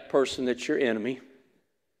live for that person that's your enemy.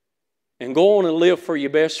 And go on and live for your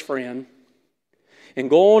best friend. And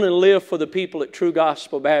go on and live for the people at True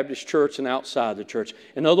Gospel Baptist Church and outside the church.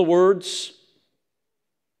 In other words,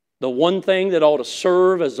 the one thing that ought to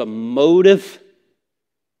serve as a motive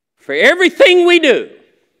for everything we do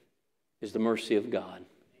is the mercy of God.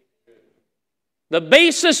 The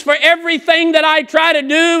basis for everything that I try to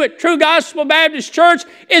do at True Gospel Baptist Church,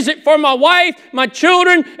 is it for my wife, my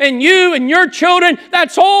children, and you and your children?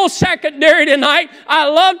 That's all secondary tonight. I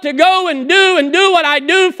love to go and do what I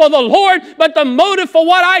do for the Lord, but the motive for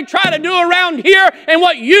what I try to do around here and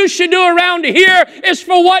what you should do around here is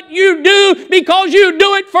for what you do because you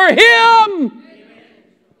do it for Him.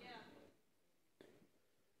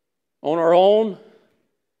 On our own,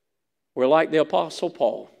 we're like the Apostle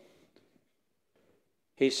Paul.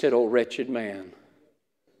 He said, "O wretched man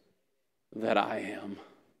that I am."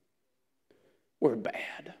 We're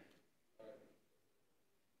bad.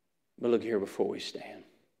 But look here before we stand.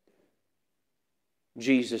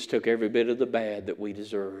 Jesus took every bit of the bad that we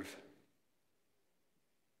deserve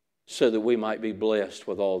so that we might be blessed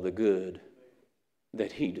with all the good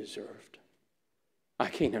that He deserved. I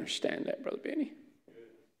can't understand that, Brother Benny.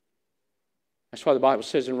 That's why the Bible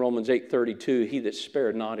says in Romans 8:32, He that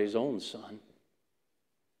spared not His own Son,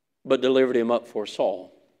 but delivered Him up for us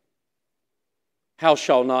all, how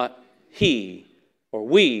shall not we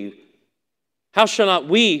with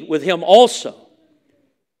Him also?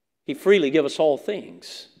 He freely give us all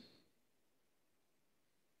things.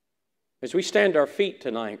 As we stand to our feet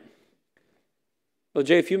tonight, well,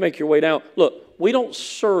 Jay, if you make your way down, look, we don't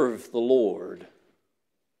serve the Lord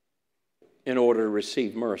in order to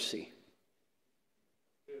receive mercy.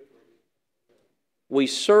 We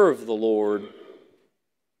serve the Lord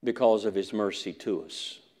because of His mercy to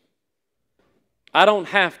us. I don't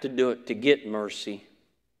have to do it to get mercy.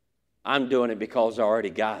 I'm doing it because I already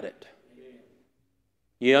got it.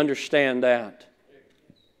 You understand that?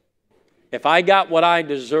 If I got what I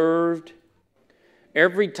deserved,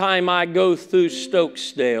 every time I go through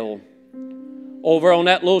Stokesdale, over on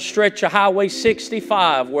that little stretch of Highway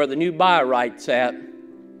 65 where the new buy right's at,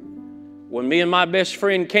 when me and my best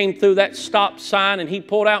friend came through that stop sign and he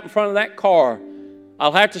pulled out in front of that car,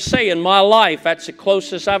 I'll have to say in my life, that's the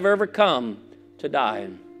closest I've ever come to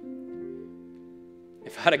dying.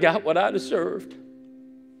 If I'd have got what I deserved,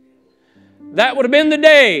 that would have been the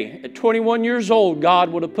day at 21 years old God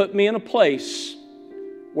would have put me in a place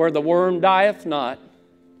where the worm dieth not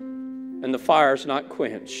and the fire's not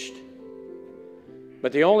quenched.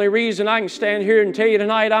 But the only reason I can stand here and tell you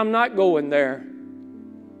tonight I'm not going there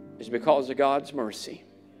is because of God's mercy.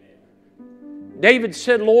 David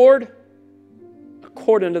said, "Lord,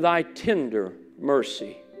 according to thy tender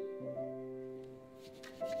mercy."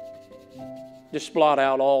 Just blot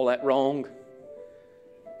out all that wrong.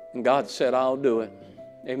 And God said, "I'll do it."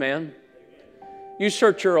 Amen. You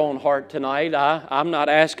search your own heart tonight. I'm not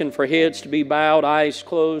asking for heads to be bowed, eyes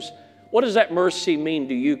closed. What does that mercy mean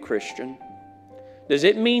to you, Christian? Does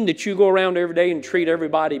it mean that you go around every day and treat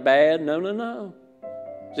everybody bad? No, no, no.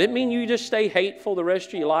 Does it mean you just stay hateful the rest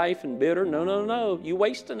of your life and bitter? No, no, no. You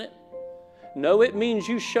wasting it. No, it means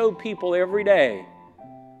you show people every day,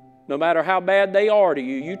 no matter how bad they are to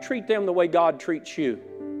you, you treat them the way God treats you.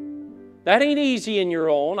 That ain't easy in your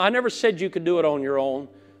own. I never said you could do it on your own,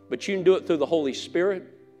 but you can do it through the Holy Spirit.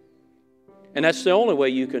 And that's the only way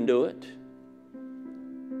you can do it.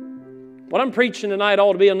 What I'm preaching tonight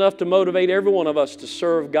ought to be enough to motivate every one of us to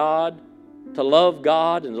serve God, to love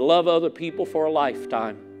God, and to love other people for a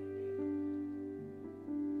lifetime.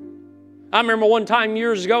 I remember one time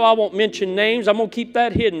years ago, I won't mention names, I'm going to keep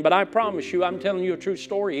that hidden, but I promise you, I'm telling you a true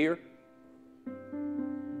story here.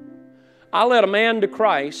 I led a man to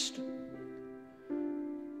Christ,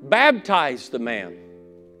 baptized the man.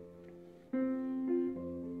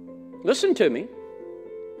 Listen to me.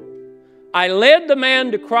 I led the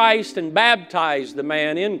man to Christ and baptized the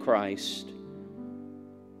man in Christ.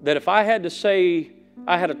 That if I had to say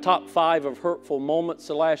I had a top 5 of hurtful moments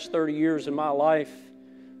the last 30 years in my life,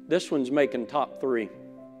 this one's making top 3.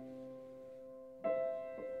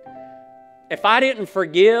 If I didn't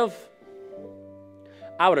forgive,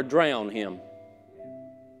 I would have drowned him.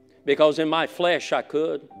 Because in my flesh I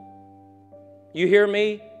could. You hear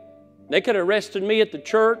me? They could have arrested me at the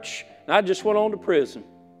church and I just went on to prison.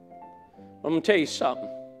 I'm going to tell you something.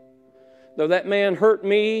 Though that man hurt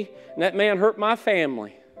me and that man hurt my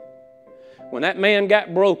family, when that man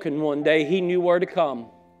got broken one day, he knew where to come.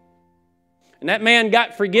 And that man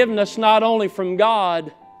got forgiveness not only from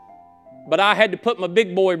God, but I had to put my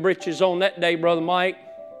big boy britches on that day, Brother Mike.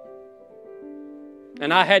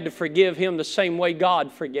 And I had to forgive him the same way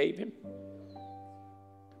God forgave him.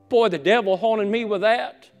 Boy, the devil haunted me with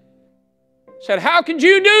that. Said, how could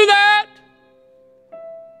you do that?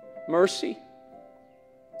 Mercy,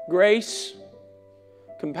 grace,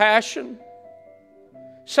 compassion.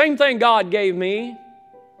 Same thing God gave me,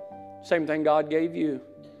 same thing God gave you.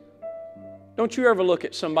 Don't you ever look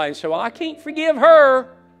at somebody and say, well, I can't forgive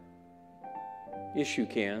her. Yes, you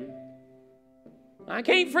can. I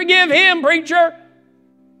can't forgive him, preacher.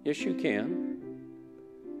 Yes, you can.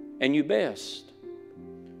 And you best.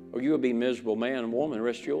 Or you will be a miserable man and woman the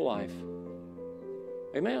rest of your life.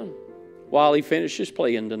 Amen. While he finishes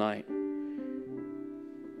playing tonight.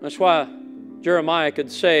 That's why Jeremiah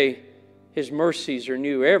could say, his mercies are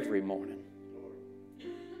new every morning.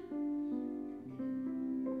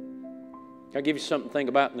 I'll give you something to think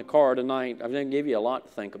about in the car tonight. I'm going to give you a lot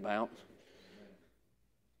to think about.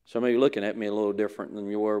 Some of you are looking at me a little different than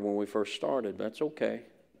you were when we first started. That's okay.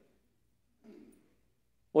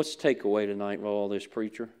 What's the takeaway tonight of all this,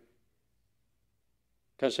 preacher?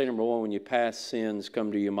 Can I say, number one, when your past sins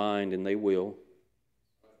come to your mind, and they will,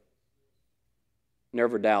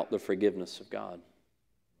 never doubt the forgiveness of God.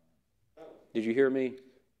 Did you hear me?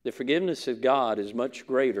 The forgiveness of God is much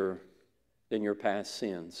greater than your past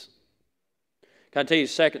sins. Can I tell you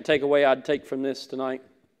the second takeaway I'd take from this tonight?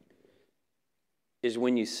 Is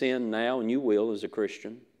when you sin now, and you will as a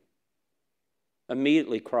Christian,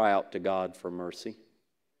 immediately cry out to God for mercy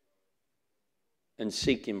and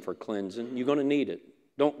seek Him for cleansing. You're going to need it.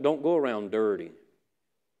 Don't go around dirty.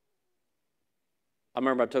 I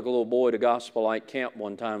remember I took a little boy to Gospel Light Camp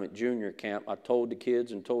one time at junior camp. I told the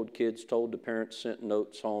kids and told the parents, sent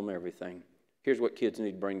notes home, everything. Here's what kids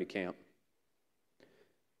need to bring to camp.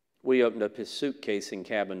 We opened up his suitcase in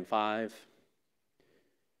cabin 5.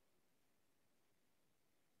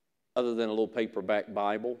 Other than a little paperback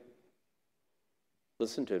Bible,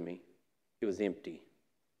 listen to me, it was empty.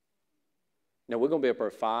 Now we're going to be up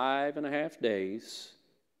there 5.5 days.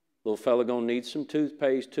 Little fella going to need some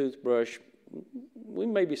toothpaste, toothbrush. We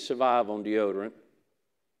maybe survive on deodorant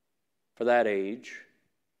for that age.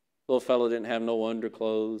 Little fella didn't have no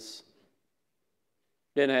underclothes.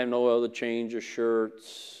 Didn't have no other change of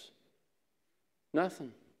shirts.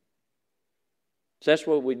 Nothing. So that's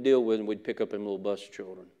what we'd deal with when we'd pick up them little bus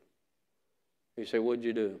children. You say, what'd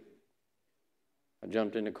you do? I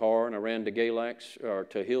jumped in the car and I ran to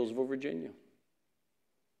to Hillsville, Virginia.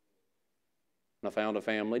 And I found a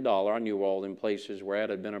Family Dollar. I knew where all them places were at.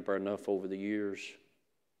 I'd been up there enough over the years.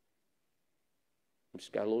 I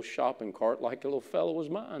just got a little shopping cart like the little fellow was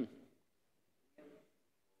mine.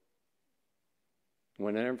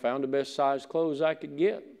 Went in there and found the best size clothes I could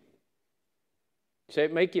get. Say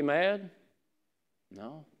it make you mad?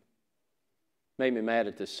 No. Made me mad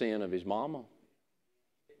at the sin of his mama.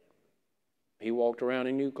 He walked around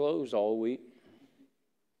in new clothes all week.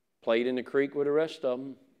 Played in the creek with the rest of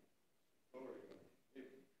them.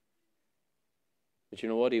 But you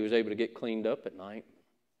know what? He was able to get cleaned up at night.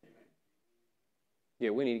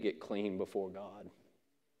 Yeah, we need to get clean before God.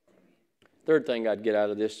 Third thing I'd get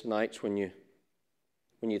out of this tonight is when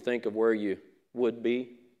you think of where you would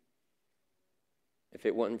be if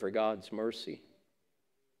it wasn't for God's mercy.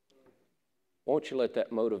 Won't you let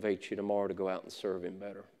that motivate you tomorrow to go out and serve Him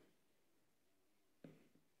better?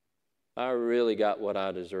 If I really got what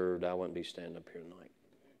I deserved, I wouldn't be standing up here tonight.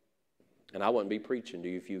 And I wouldn't be preaching to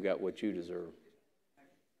you if you got what you deserve.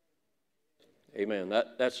 Amen.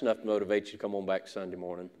 That's enough to motivate you to come on back Sunday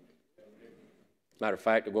morning. Matter of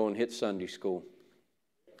fact, to go and hit Sunday school.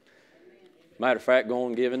 Matter of fact, go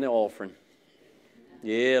and give in the offering.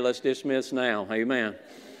 Yeah, let's dismiss now. Amen.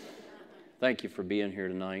 Thank you for being here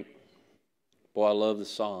tonight. Boy, I love the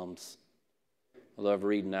Psalms. I love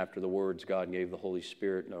reading after the words God gave the Holy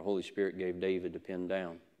Spirit, and the Holy Spirit gave David to pen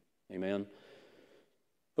down. Amen.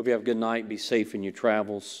 Hope you have a good night. Be safe in your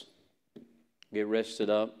travels. Get rested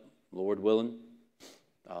up, Lord willing.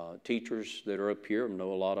 Teachers that are up here, I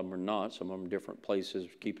know a lot of them are not. Some of them are different places.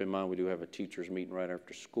 Keep in mind we do have a teachers meeting right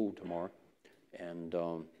after school tomorrow. And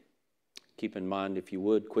keep in mind, if you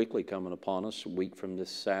would, quickly coming upon us, a week from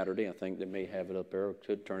this Saturday, I think they may have it up there,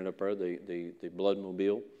 could turn it up there, the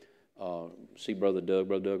Bloodmobile. See Brother Doug.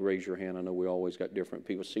 Brother Doug, raise your hand. I know we always got different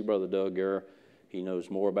people. See Brother Doug there. He knows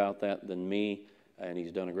more about that than me, and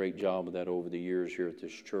he's done a great job of that over the years here at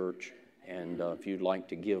this church. And if you'd like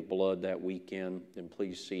to give blood that weekend, then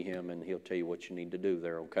please see him, and he'll tell you what you need to do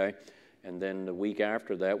there, okay? And then the week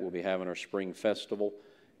after that, we'll be having our spring festival,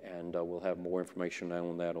 and we'll have more information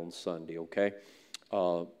on that on Sunday, okay?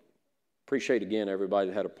 Appreciate, again, everybody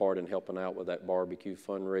that had a part in helping out with that barbecue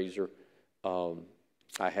fundraiser.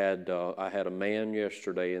 I had a man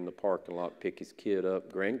yesterday in the parking lot pick his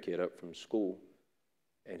grandkid up from school,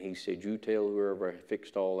 and he said, "You tell whoever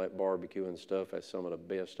fixed all that barbecue and stuff, that's some of the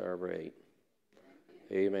best I ever ate."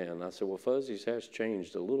 Amen. I said, "Well, Fuzzy's has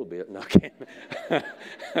changed a little bit." No, I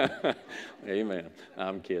can't. Amen.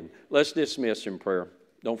 I'm kidding. Let's dismiss in prayer.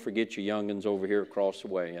 Don't forget your youngins over here across the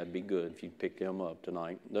way. That'd be good if you'd pick them up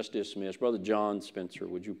tonight. Let's dismiss. Brother John Spencer,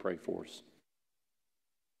 would you pray for us?